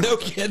anymore. No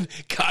kidding.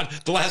 God,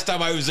 the last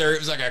time I was there, it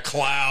was like a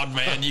cloud,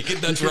 man.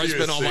 That's where I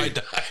spent all my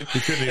time.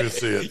 You couldn't even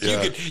see it.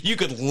 Yeah. You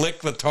could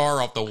lick the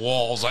tar off the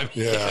walls. I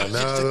mean,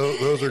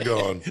 those are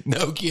gone.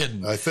 No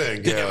kidding. I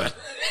think. Yeah.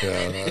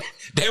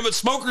 Damn it,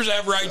 smokers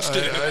have rights too.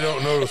 I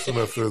don't notice them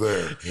if they're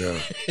there. Yeah.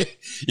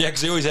 Yeah,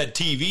 because they always had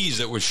TVs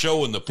that was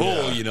showing the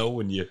pull.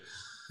 When you.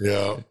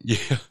 Yeah.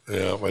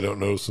 I don't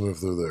notice them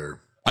if they're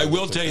there. I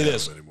will tell you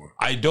this.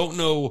 I don't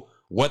know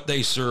what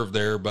they serve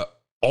there, but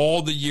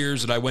all the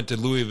years that I went to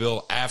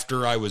Louisville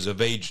after I was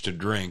of age to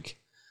drink,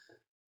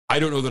 I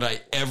don't know that I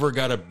ever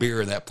got a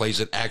beer in that place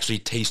that actually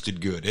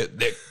tasted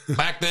good.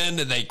 Back then,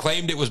 they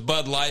claimed it was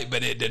Bud Light,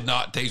 but it did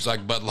not taste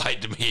like Bud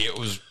Light to me. It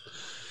was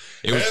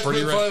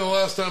pretty rough. The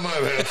last time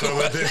I've had some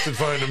that tasted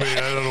fine to me.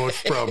 I don't know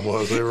what the problem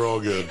was. They were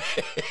all good.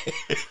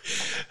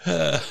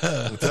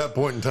 At that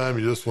point in time,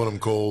 you just want them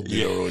cold.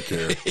 You don't really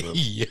care. So,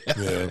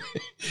 yeah.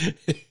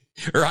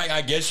 Or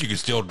I guess you could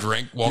still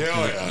drink.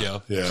 Yeah.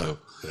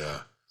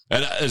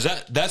 And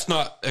that's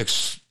not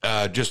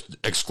just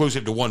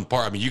exclusive to one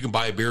part. I mean, you can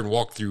buy a beer and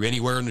walk through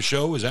anywhere in the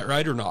show. Is that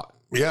right or not?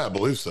 Yeah, I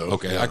believe so.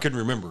 Okay, yeah. I couldn't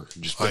remember.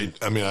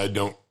 I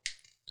don't.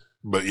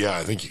 But yeah,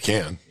 I think you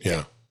can.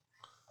 Yeah.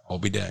 I'll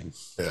be dang.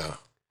 Yeah.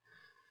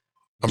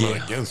 I'm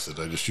not against it.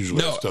 I just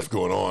usually have stuff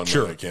going on.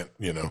 Sure. I can't,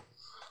 I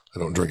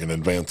don't drink in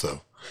advance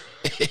of.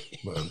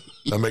 But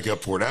I make up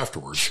for it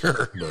afterwards.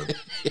 Sure.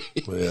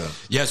 But yeah.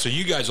 Yeah, so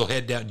you guys will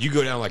head down. You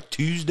go down like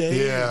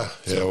Tuesday? Yeah.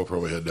 Yeah, we'll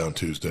probably head down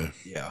Tuesday.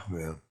 Yeah.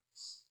 Yeah.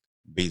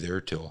 Be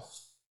there till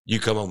you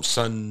come home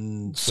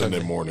Sunday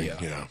morning.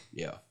 Yeah.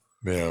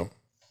 Yeah.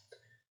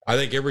 I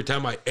think every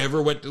time I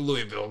ever went to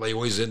Louisville, they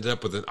always ended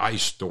up with an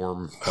ice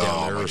storm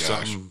down there or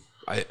something.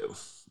 It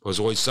was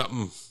always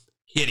something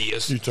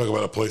hideous. You talk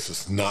about a place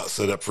that's not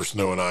set up for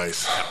snow and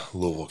ice.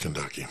 Louisville,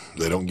 Kentucky.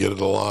 They don't get it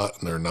a lot,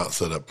 and they're not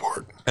set up for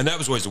it. And that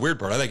was always the weird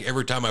part. I think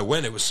every time I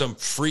went, it was some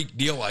freak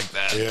deal like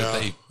that.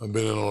 Yeah, I've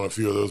been in on a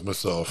few of those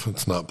myself.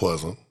 It's not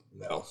pleasant.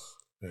 No.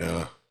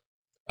 Yeah.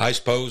 I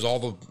suppose all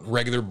the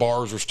regular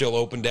bars are still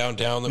open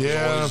downtown that was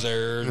always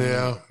there.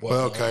 Yeah.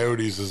 Well,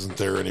 Coyotes isn't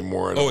there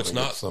anymore. It's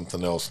not? It's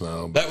something else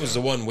now. That was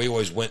the one we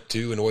always went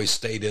to and always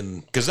stayed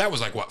in. Because that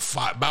was like,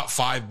 about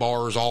 5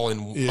 bars all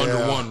in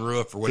under one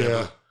roof or whatever.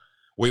 Yeah.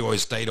 We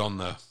always stayed on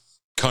the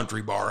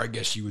country bar, I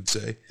guess you would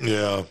say.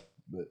 Yeah.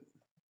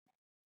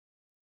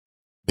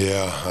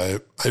 I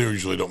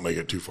usually don't make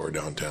it too far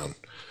downtown.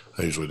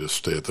 I usually just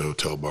stay at the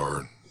hotel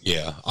bar.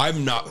 Yeah,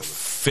 I'm not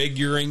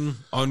figuring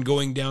on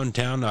going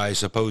downtown. I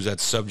suppose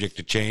that's subject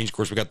to change. Of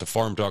course, we got the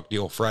Farm Talk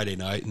deal Friday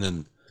night, and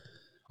then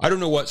I don't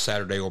know what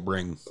Saturday will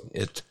bring.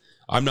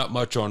 I'm not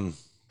much on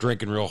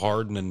drinking real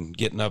hard and then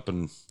getting up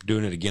and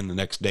doing it again the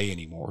next day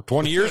anymore.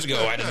 20 years ago,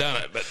 I'd have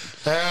done it, but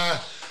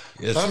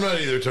I'm not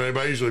either, Tony,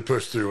 but I usually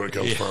push through when it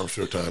comes to farm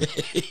show time.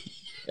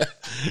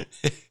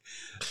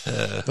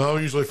 I'll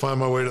usually find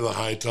my way to the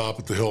high top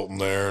at the Hilton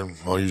there, and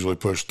I'll usually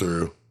push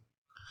through.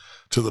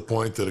 To the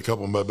point that a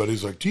couple of my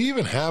buddies are like, do you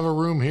even have a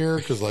room here?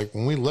 Because like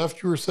when we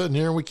left, you were sitting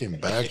here, and we came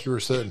back, you were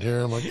sitting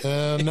here. I'm like,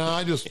 no,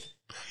 I just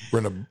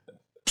rent a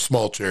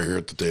small chair here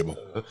at the table.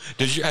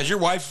 Has your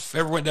wife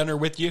ever went down there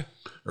with you?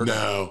 Or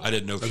no, I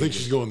didn't know. I think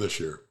she's going this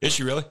year. Is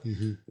she really?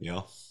 Mm-hmm.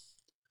 Yeah.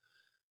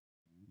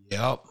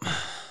 Yep.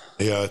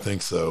 Yeah, I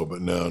think so.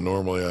 But no,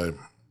 normally.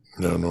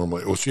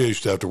 Well, she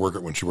used to have to work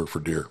it when she worked for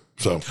Deere.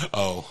 So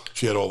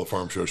she had all the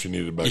farm shows she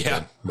needed back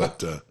then.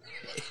 But I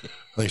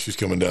think she's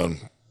coming down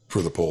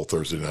for the poll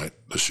Thursday night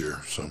this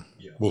year. So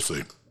we'll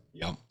see.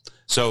 Yeah.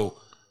 So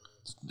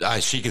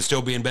she can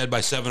still be in bed by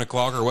 7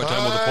 o'clock, or what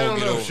time will the poll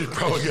get over? She's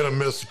probably going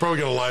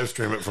to live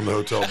stream it from the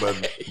hotel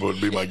bed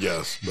would be my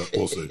guess, but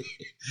we'll see.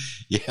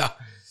 Yeah.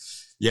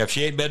 Yeah. If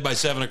she ain't in bed by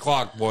 7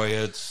 o'clock, boy,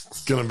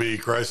 it's going to be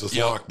crisis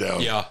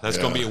lockdown. Yeah. That's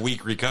going to be a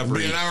week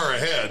recovery. It'll be an hour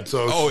ahead.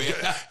 So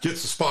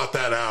gets to spot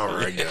that hour,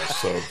 I guess.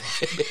 So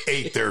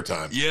 8 their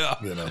time. Yeah.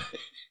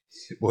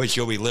 Boy,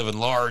 she'll be living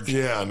large.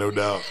 Yeah, no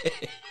doubt.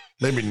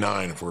 Maybe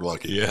 9 if we're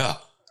lucky. Yeah.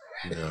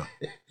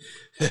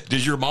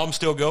 Does your mom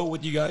still go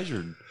with you guys,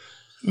 or?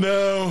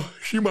 No,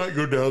 she might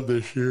go down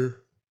this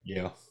year.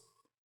 Yeah.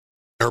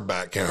 Her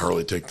back can't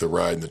hardly take the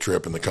ride and the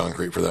trip and the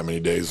concrete for that many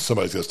days.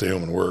 Somebody's got to stay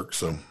home and work,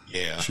 so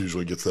she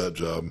usually gets that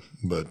job.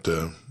 But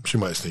she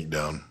might sneak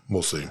down.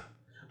 We'll see.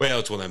 Well,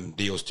 it's one of them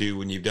deals, too,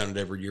 when you've done it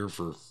every year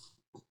for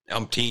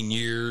umpteen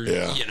years.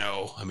 Yeah.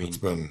 I mean. It's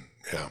been,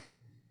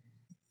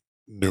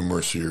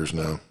 numerous years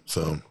now,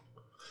 so.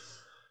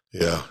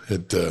 Yeah,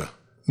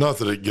 not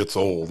that it gets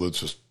old. It's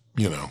just,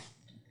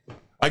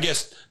 I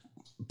guess,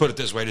 put it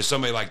this way, to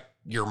somebody like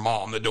your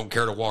mom that don't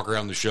care to walk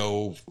around the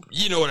show,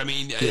 you know what I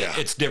mean? Yeah.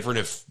 It's different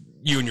if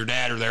you and your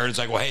dad are there and it's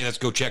like, well, hey, let's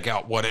go check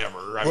out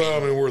whatever. I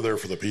mean, we're there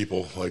for the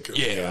people. Like,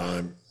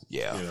 I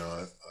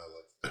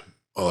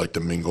like to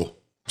mingle,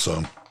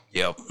 so.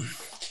 Yep.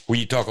 Will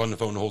you talk on the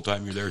phone the whole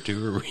time you're there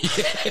too? Or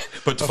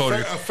put the phone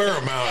a fair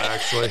amount,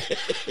 actually.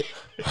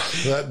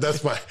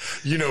 That's my,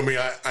 me,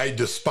 I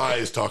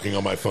despise talking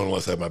on my phone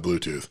unless I have my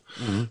Bluetooth.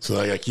 Mm-hmm. So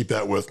I got to keep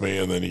that with me.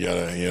 And then you got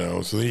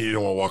to, so then you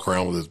don't want to walk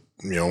around with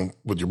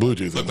with your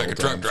Bluetooth. Look like a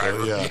truck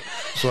driver. So,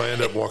 so I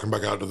end up walking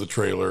back out to the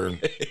trailer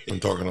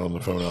and talking on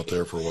the phone out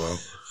there for a while.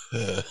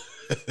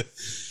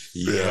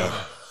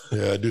 Yeah,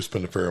 I do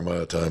spend a fair amount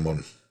of time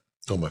on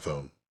my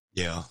phone.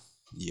 Yeah.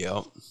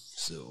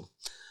 So,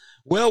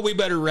 well, we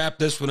better wrap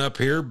this one up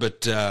here,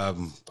 but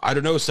I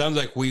don't know. It sounds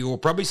like we will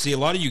probably see a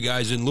lot of you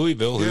guys in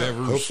Louisville.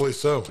 Whoever, hopefully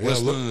so. Yeah,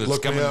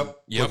 look me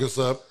up. Yep. Look us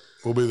up.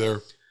 We'll be there.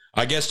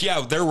 I guess,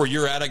 there where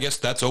you're at, I guess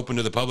that's open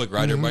to the public,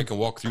 right? Mm-hmm. Everybody can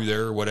walk through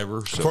there or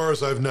whatever. So. As far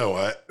as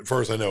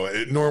I know,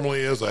 it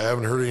normally is. I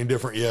haven't heard any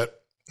different yet,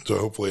 so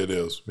hopefully it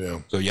is. Yeah.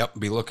 So,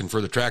 be looking for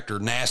the Tractor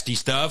Nasty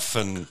stuff,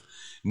 and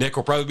Nick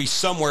will probably be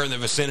somewhere in the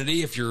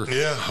vicinity if you're.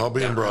 Yeah, I'll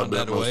be in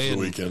Broadbent most of the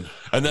weekend.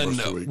 And then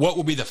what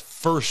will be the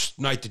first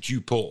night that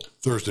you pull?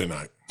 Thursday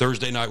night.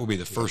 Thursday night will be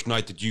the first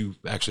night that you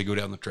actually go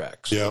down the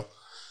tracks. Yeah.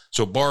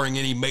 So barring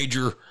any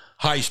major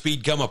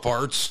high-speed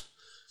come-aparts,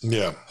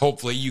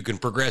 hopefully you can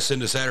progress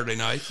into Saturday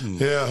night.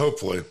 Yeah,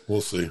 hopefully. We'll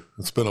see.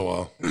 It's been a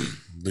while.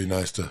 Be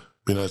nice.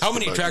 How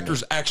many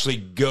tractors actually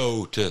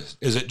go to,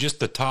 is it just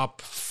the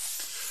top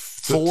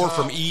 4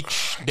 from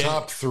each day?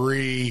 Top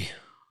 3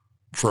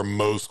 from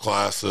most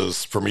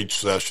classes from each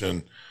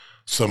session.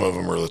 Some of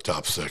them are the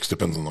top 6,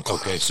 depends on the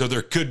class. Okay, so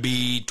there could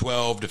be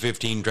 12 to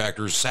 15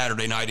 tractors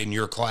Saturday night in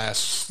your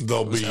class.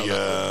 There'll be,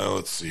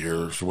 let's see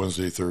here, it's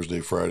Wednesday, Thursday,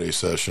 Friday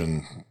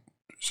session.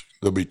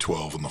 There'll be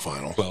 12 in the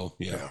final. 12,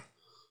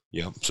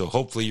 yeah. So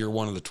hopefully you're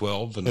one of the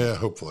 12. And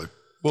hopefully.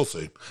 We'll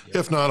see. Yeah.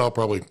 If not, I'll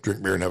probably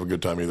drink beer and have a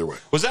good time either way.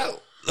 Was that,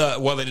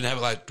 well, they didn't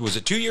have it was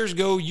it 2 years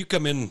ago you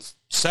come in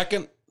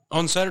second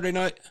on Saturday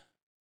night?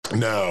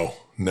 No.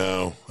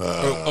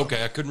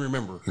 Okay, I couldn't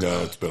remember.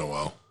 No, it's been a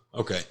while.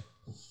 Okay.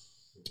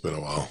 It's been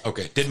a while.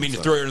 Okay, didn't mean to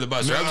throw you under the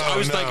bus. No, I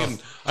was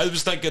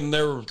thinking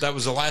that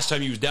was the last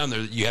time you was down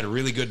there that you had a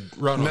really good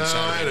run on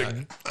Saturday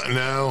night.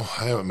 No,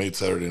 I haven't made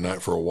Saturday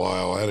night for a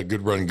while. I had a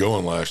good run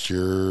going last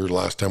year.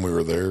 Last time we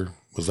were there.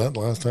 Was that the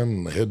last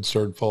time the head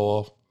started to fall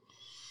off?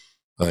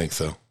 I think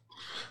so.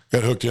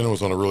 Got hooked in and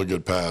was on a really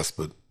good pass,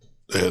 but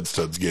the head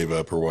studs gave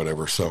up or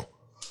whatever. So,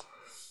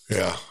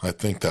 yeah, I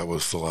think that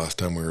was the last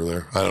time we were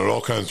there. I know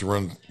all kinds of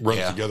run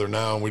together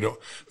now, and we don't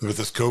with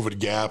this COVID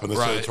gap and this.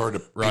 It's hard to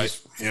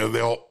piece, they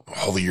all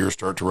the years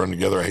start to run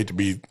together. I hate to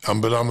be,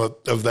 but I'm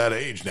of that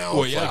age now.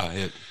 Well,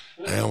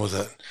 yeah. Was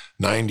that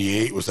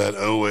 98? Was that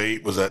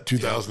 08? Was that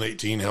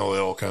 2018? Hell, they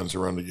all kinds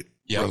of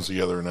runs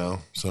together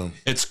now. So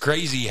it's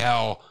crazy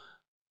how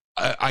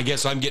I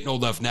guess I'm getting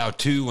old enough now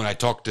too. When I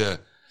talk to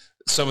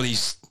some of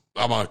these,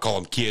 I'm going to call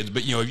them kids,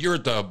 but if you're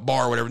at the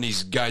bar or whatever, and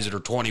these guys that are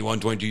 21,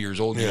 22 years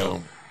old,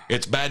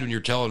 it's bad when you're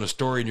telling a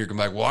story and you're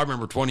like, well, I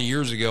remember 20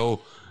 years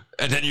ago.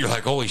 And then you're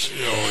like, holy shit.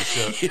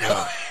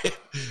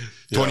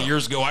 20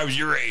 years ago, I was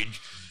your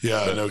age.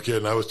 Yeah, no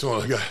kidding. I was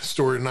telling a guy a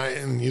story tonight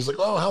and he's like,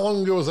 oh, how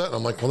long ago was that? And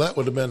I'm like, well, that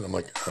would have been, I'm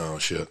like, oh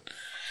shit.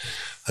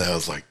 That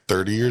was like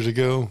 30 years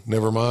ago.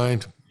 Never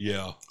mind.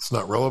 Yeah. It's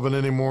not relevant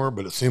anymore,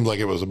 but it seems like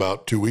it was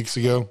about 2 weeks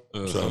ago.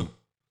 So,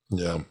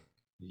 yeah.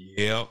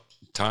 Yep.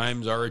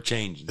 Times are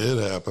a-changing.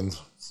 It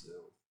happens.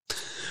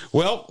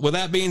 Well, with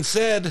that being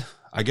said,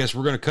 I guess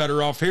we're going to cut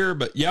her off here.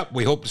 But, yep,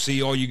 we hope to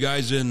see all you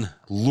guys in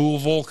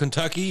Louisville,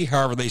 Kentucky,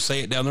 however they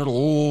say it down there.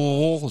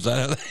 Louisville. Is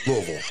that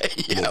Louisville?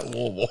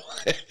 Louisville.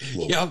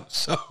 Yep.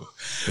 So,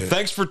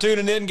 thanks for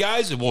tuning in,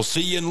 guys, and we'll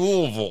see you in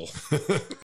Louisville.